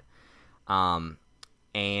for it.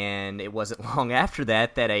 And it wasn't long after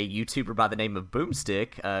that a YouTuber by the name of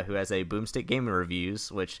Boomstick, who has a Boomstick Gaming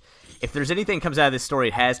Reviews, which, if there's anything that comes out of this story,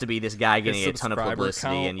 it has to be this guy getting a ton of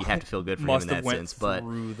publicity, and you have to feel good for him in that sense. But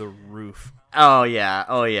through the roof. Oh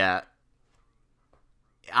yeah.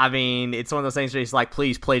 I mean, it's one of those things where he's like,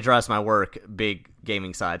 please plagiarize my work, big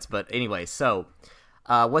gaming sites. But anyway, so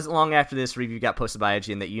wasn't long after this review got posted by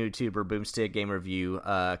IGN that YouTuber Boomstick Game Review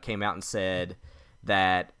came out and said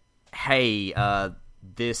that, hey,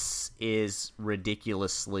 this is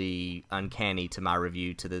ridiculously uncanny to my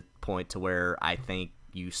review, to the point to where I think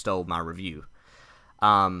you stole my review.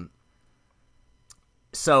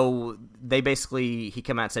 So he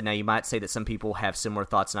came out and said, now you might say that some people have similar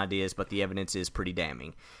thoughts and ideas, but the evidence is pretty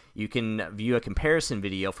damning. You can view a comparison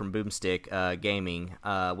video from Boomstick Gaming,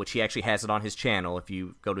 which he actually has it on his channel. If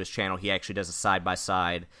you go to his channel, he actually does a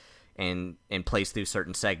side-by-side and plays through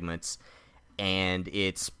certain segments, and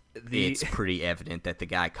it's pretty evident that the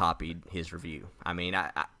guy copied his review. I mean,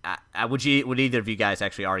 would either of you guys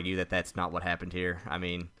actually argue that that's not what happened here? I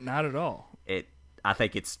mean, not at all. I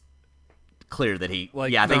think it's clear that he.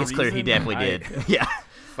 Like, yeah, I think it's clear he definitely did. Yeah.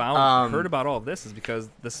 Heard about all of this is because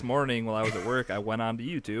this morning while I was at work, I went on to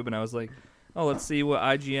YouTube and I was like, oh, let's see what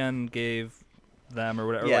IGN gave them or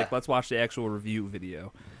whatever. Yeah. Like, let's watch the actual review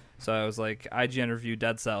video. So I was like, IGN review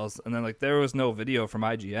Dead Cells, and then there was no video from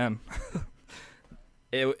IGN.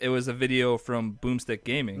 It was a video from Boomstick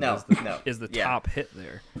Gaming. Is the top hit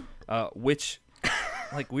there, which,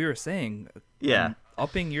 like we were saying,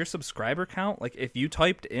 upping your subscriber count. Like, if you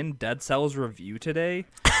typed in Dead Cells review today,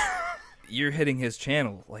 you're hitting his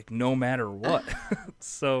channel, like, no matter what.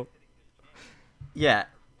 So, yeah,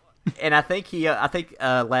 and I think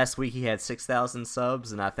last week he had 6,000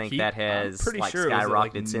 subs, and I think that has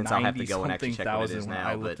skyrocketed since. I'll have to go and actually check what it is now.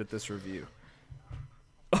 I looked at this review.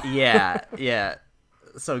 Yeah.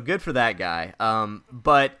 So good for that guy.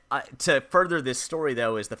 But to further this story,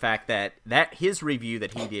 though, is the fact that his review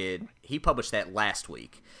that he did, he published that last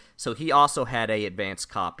week. So he also had a advanced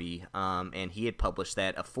copy, and he had published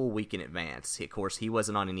that a full week in advance. Of course, he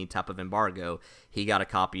wasn't on any type of embargo. He got a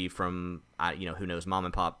copy from, who knows, mom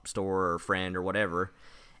and pop store or friend or whatever,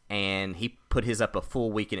 and he put his up a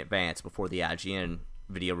full week in advance before the IGN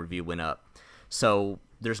video review went up. So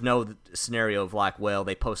there's no scenario of like, well,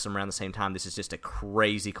 they post them around the same time. This is just a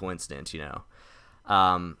crazy coincidence,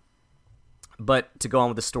 But to go on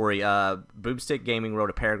with the story, Boomstick Gaming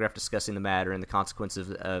wrote a paragraph discussing the matter and the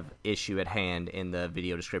consequences of issue at hand in the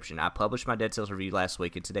video description. I published my Dead Cells review last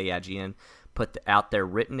week, and today IGN put out their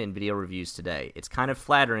written and video reviews today. It's kind of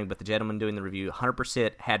flattering, but the gentleman doing the review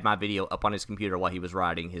 100% had my video up on his computer while he was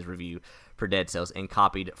writing his review for Dead Cells and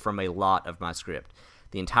copied from a lot of my script.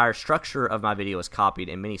 The entire structure of my video is copied,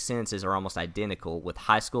 and many sentences are almost identical, with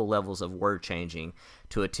high school levels of word changing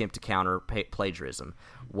to attempt to counter plagiarism.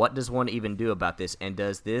 What does one even do about this, and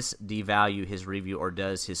does this devalue his review, or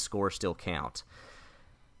does his score still count?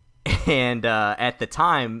 And at the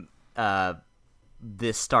time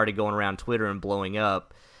this started going around Twitter and blowing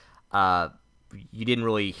up, you didn't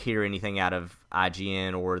really hear anything out of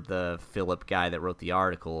IGN or the Philip guy that wrote the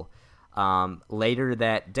article. Later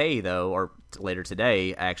that day, though, or later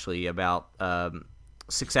today, actually, about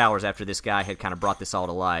 6 hours after this guy had kind of brought this all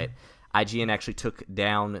to light, IGN actually took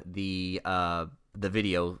down the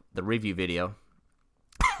video, the review video,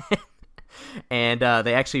 and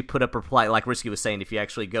they actually put up a reply. Like Risky was saying, if you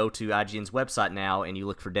actually go to IGN's website now and you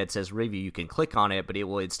look for Dead Cells review, you can click on it, but it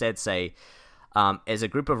will instead say, as a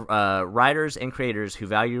group of writers and creators who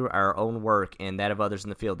value our own work and that of others in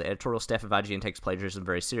the field, the editorial staff of IGN takes plagiarism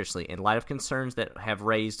very seriously. In light of concerns that have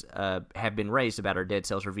been raised about our Dead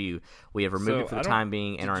Cells review, we have removed it for the time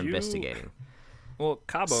being and are investigating. Well,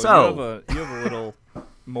 Cabo, you have a little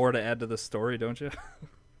more to add to the story, don't you?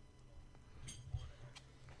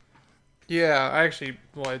 Yeah, I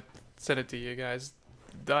sent it to you guys.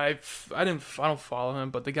 I don't follow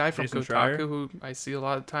him, but the guy from Jason Kotaku, Schreier? who I see a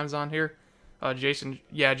lot of times on here, Jason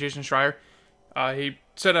Schreier, he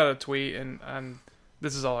sent out a tweet, and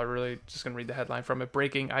this is all I really just gonna read the headline from it.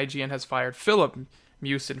 Breaking: IGN has fired Philip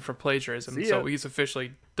Mewson for plagiarism, so he's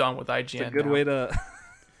officially done with IGN. It's a good way to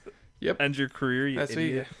end your career. You That's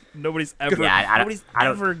idiot. Nobody's ever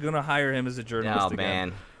gonna hire him as a journalist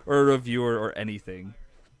again, or a reviewer, or anything.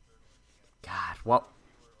 God, well,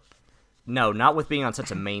 no, not with being on such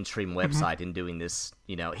a mainstream website and doing this.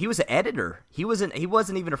 You know, he was an editor. He wasn't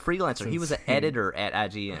even a freelancer. He was an editor at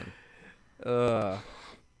IGN.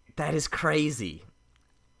 That is crazy.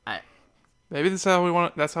 Maybe that's how he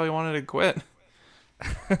wanted to quit.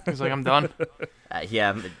 He's like, I'm done.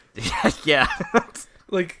 Yeah.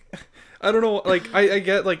 Like, I don't know. Like, I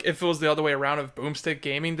get, like, if it was the other way around, if Boomstick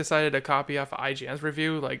Gaming decided to copy off of IGN's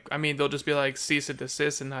review, like, I mean, they'll just be like, cease and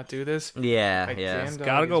desist and not do this. Yeah, like, yeah. Damn,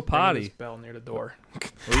 Gotta go potty. This bell near the door.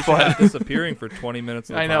 Well, you should have disappearing for 20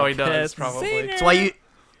 minutes. Of the I know podcast. he does, probably. It's why you.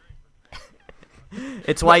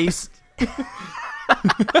 It's why you.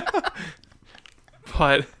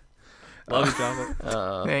 But Love you,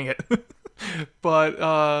 chocolate. dang it. But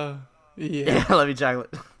yeah. Love you,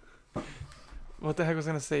 chocolate. What the heck was I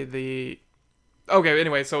gonna say? Okay,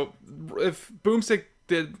 anyway, so if Boomstick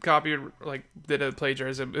did a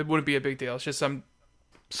plagiarism, it wouldn't be a big deal. It's just some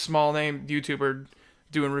small name YouTuber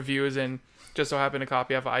doing reviews and just so happened to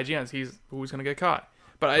copy off of IGN's. Who's gonna get caught?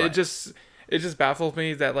 But right. It just baffles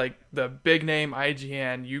me that, like, the big name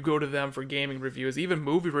IGN, you go to them for gaming reviews, even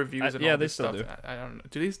movie reviews and all this stuff. Do. I don't know.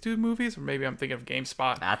 Do these do movies? Or maybe I'm thinking of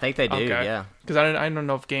GameSpot. I think they do, yeah. Because I don't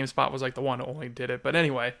know if GameSpot was, like, the one who only did it. But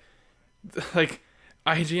anyway, like,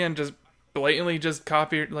 IGN just blatantly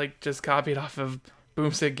copied off of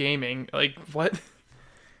Boomstick Gaming. Like, what?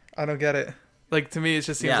 I don't get it. Like, to me, it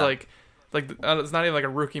just seems like it's not even like a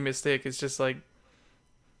rookie mistake. It's just like,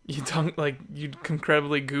 you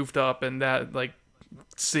incredibly goofed up and that, like,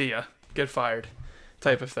 see ya, get fired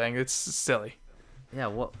type of thing. It's silly. Yeah,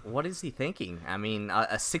 what is he thinking? I mean,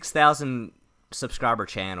 a 6,000 subscriber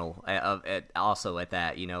channel also at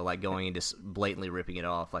that, you know, like, going and just blatantly ripping it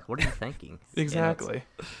off. Like, what are you thinking? Exactly.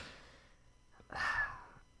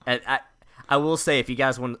 You know, I will say, if you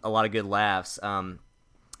guys want a lot of good laughs,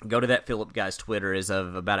 go to that Philip guy's Twitter. As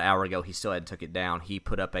of about an hour ago, he still hadn't took it down. He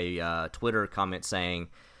put up a Twitter comment saying,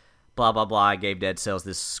 blah, blah, blah, I gave Dead Cells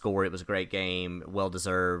this score. It was a great game.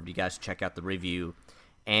 Well-deserved. You guys should check out the review.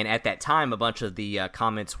 And at that time, a bunch of the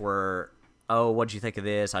comments were, oh, what'd you think of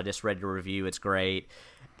this? I just read your review. It's great.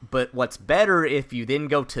 But what's better, if you then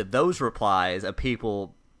go to those replies of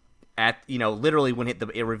people literally when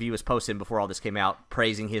the review was posted before all this came out,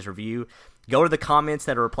 praising his review, go to the comments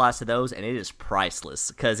that are replies to those, and it is priceless,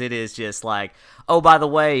 because it is just like, oh, by the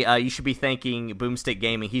way, you should be thanking Boomstick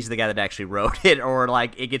Gaming. He's the guy that actually wrote it, or,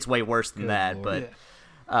 like, it gets way worse than that. Lord.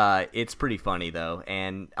 But it's pretty funny, though,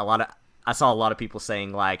 and I saw a lot of people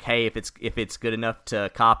saying, like, hey, if it's good enough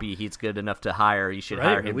to copy, he's good enough to hire. You should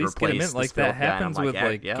hire him. At least to replace get him in. Like, that happens with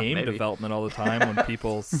game maybe. development all the time when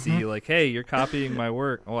people see, like, hey, you're copying my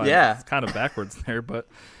work. Oh, yeah, it's kind of backwards there, but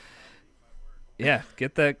yeah,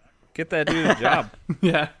 get that dude a job.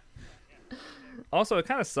 Yeah. Also, it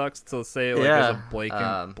kind of sucks to say like as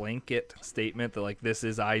a blanket statement that like this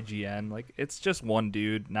is IGN. Like it's just one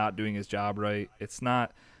dude not doing his job right. It's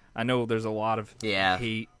not. I know there's a lot of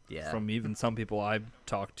hate from even some people I've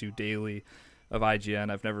talked to daily of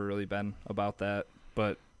IGN. I've never really been about that,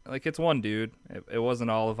 but like it's one dude. It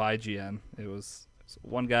wasn't all of IGN. It was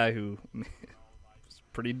one guy who was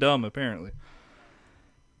pretty dumb apparently.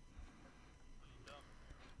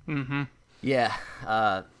 Mm-hmm. Yeah.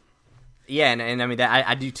 Yeah, and I mean,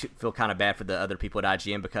 I do feel kind of bad for the other people at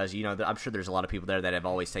IGN because, you know, I'm sure there's a lot of people there that have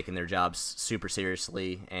always taken their jobs super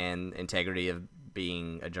seriously and integrity of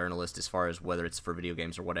being a journalist as far as whether it's for video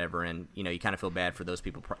games or whatever. And, you know, you kind of feel bad for those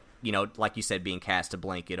people, you know, like you said, being cast a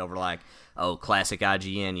blanket over like, oh, classic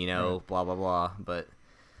IGN, you know, blah, blah, blah. But,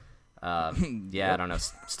 yeah, I don't know.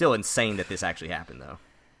 Still insane that this actually happened, though.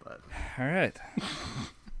 But all right.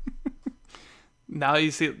 Now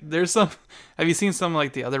you see, there's some. Have you seen some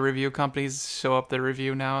like the other review companies show up their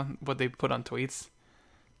review now? What they put on tweets?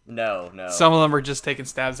 No. Some of them are just taking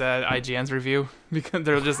stabs at IGN's review because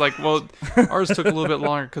they're just like, well, ours took a little bit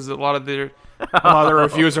longer because a lot of their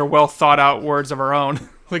reviews are well thought out words of our own,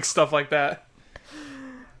 like stuff like that.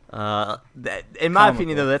 In my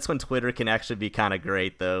opinion, though, that's when Twitter can actually be kind of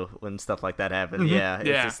great, though, when stuff like that happens. Mm-hmm. Yeah, it's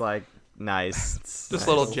just like nice. Just nice.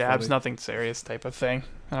 Little jabs, nothing serious type of thing.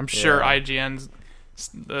 And I'm sure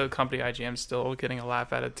the company IGN's still getting a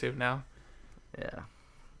laugh at it too now. Yeah.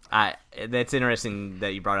 That's interesting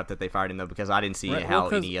that you brought up that they fired him, though, because I didn't see how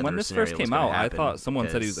any other when this scenario first came was out, happen, I thought someone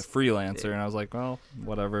said he was a freelancer, and I was like, well,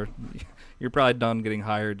 whatever. You're probably done getting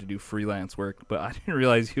hired to do freelance work, but I didn't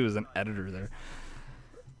realize he was an editor there.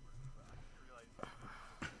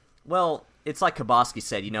 Well, it's like Kaboski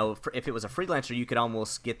said, you know, if it was a freelancer, you could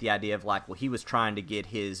almost get the idea of like, well, he was trying to get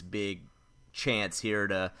his big chance here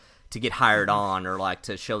to get hired on, or like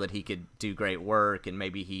to show that he could do great work, and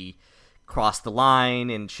maybe he crossed the line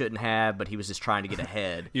and shouldn't have, but he was just trying to get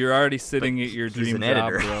ahead. You're already sitting at your dream an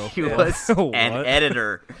job, editor. bro. He was an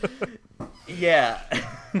editor. Yeah.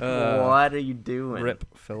 What are you doing? Rip,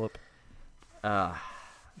 Philip. Yeah,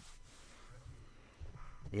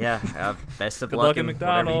 best of Good luck luck in at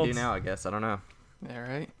whatever you do McDonald's. now, I guess. I don't know. All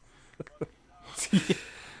right.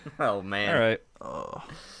 Oh, man. All right. Oh.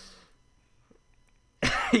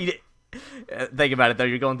 Think about it, though.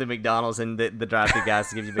 You're going through McDonald's, and the drive-thru guys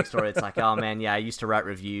to give you a big story. It's like, oh, man, yeah, I used to write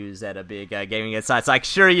reviews at a big gaming site. It's like,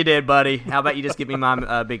 sure you did, buddy. How about you just give me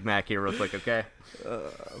my Big Mac here real quick, okay?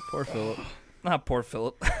 Poor Philip. Not poor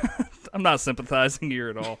Philip. I'm not sympathizing here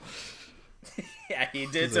at all. Yeah, he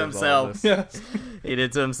did to himself. Yeah. He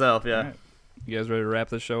did to himself, yeah. Right. You guys ready to wrap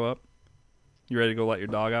this show up? You ready to go let your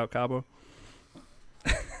dog out, Cabo?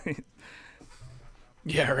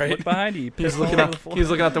 Yeah, right. Look behind you. He's looking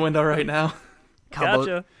out the window right now.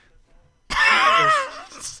 Gotcha.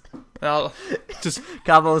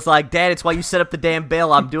 Cabo's like, Dad, it's why you set up the damn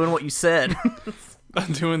bell. I'm doing what you said.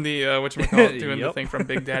 I'm doing the the thing from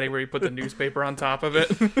Big Daddy where you put the newspaper on top of it.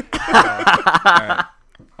 All right.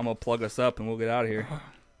 I'm gonna plug us up and we'll get out of here.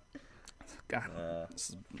 God, this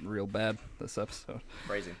is real bad, this episode.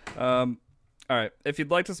 Crazy. All right. If you'd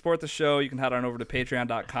like to support the show, you can head on over to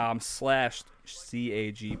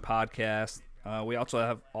patreon.com/CAG podcast. We also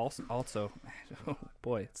have oh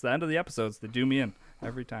boy, it's the end of the episodes. They do me in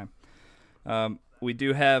every time. We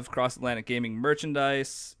do have Cross Atlantic Gaming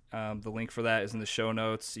merchandise. The link for that is in the show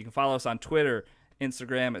notes. You can follow us on Twitter,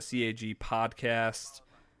 Instagram at CAG podcast.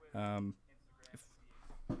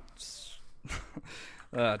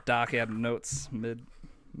 Doc had notes mid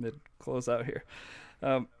close out here.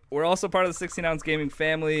 We're also part of the 16 Ounce Gaming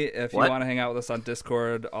family. If you want to hang out with us on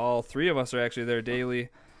Discord, all three of us are actually there daily.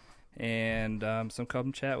 And so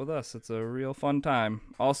come chat with us. It's a real fun time.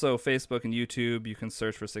 Also, Facebook and YouTube, you can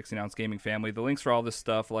search for 16 Ounce Gaming family. The links for all this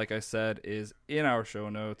stuff, like I said, is in our show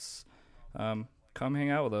notes. Come hang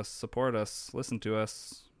out with us, support us, listen to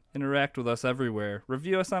us, interact with us everywhere,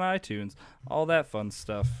 review us on iTunes, all that fun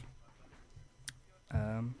stuff.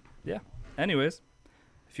 Yeah. Anyways,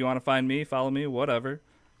 if you want to find me, follow me, whatever.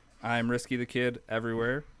 I'm Risky the Kid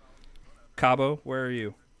everywhere. Cabo, where are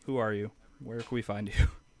you? Who are you? Where can we find you?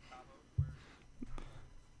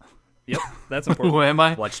 Yep, that's important. Who am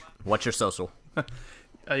I? What's your social?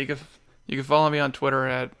 You can follow me on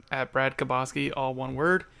Twitter at Brad Kaboski, all one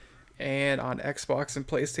word, and on Xbox and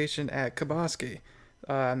PlayStation at Kaboski.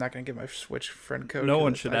 I'm not going to give my Switch friend code. No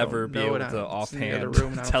one should ever be able to offhand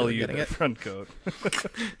tell you their friend code.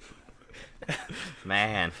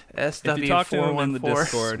 Man. If you talk to him in the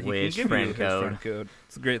Discord, Switch he can give friend you his friend code.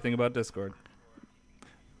 It's a great thing about Discord.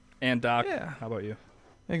 And Doc, how about you?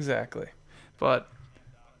 Exactly. But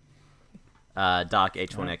Doc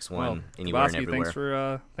H1X1 anywhere and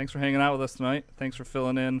everywhere. Thanks for hanging out with us tonight. Thanks for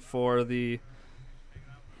filling in for the.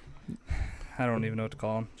 I don't even know what to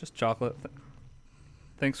call them. Just chocolate.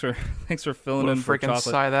 Thanks for filling in for chocolate.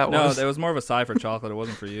 Sigh that was. No, it was more of a sigh for chocolate. It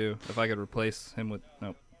wasn't for you. If I could replace him with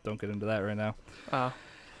nope, don't get into that right now.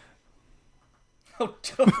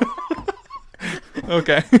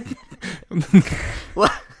 Okay.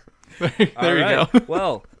 there you go.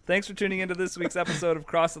 Well, thanks for tuning into this week's episode of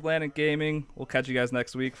Cross Atlantic Gaming. We'll catch you guys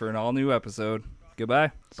next week for an all new episode.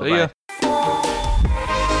 Goodbye. See ya.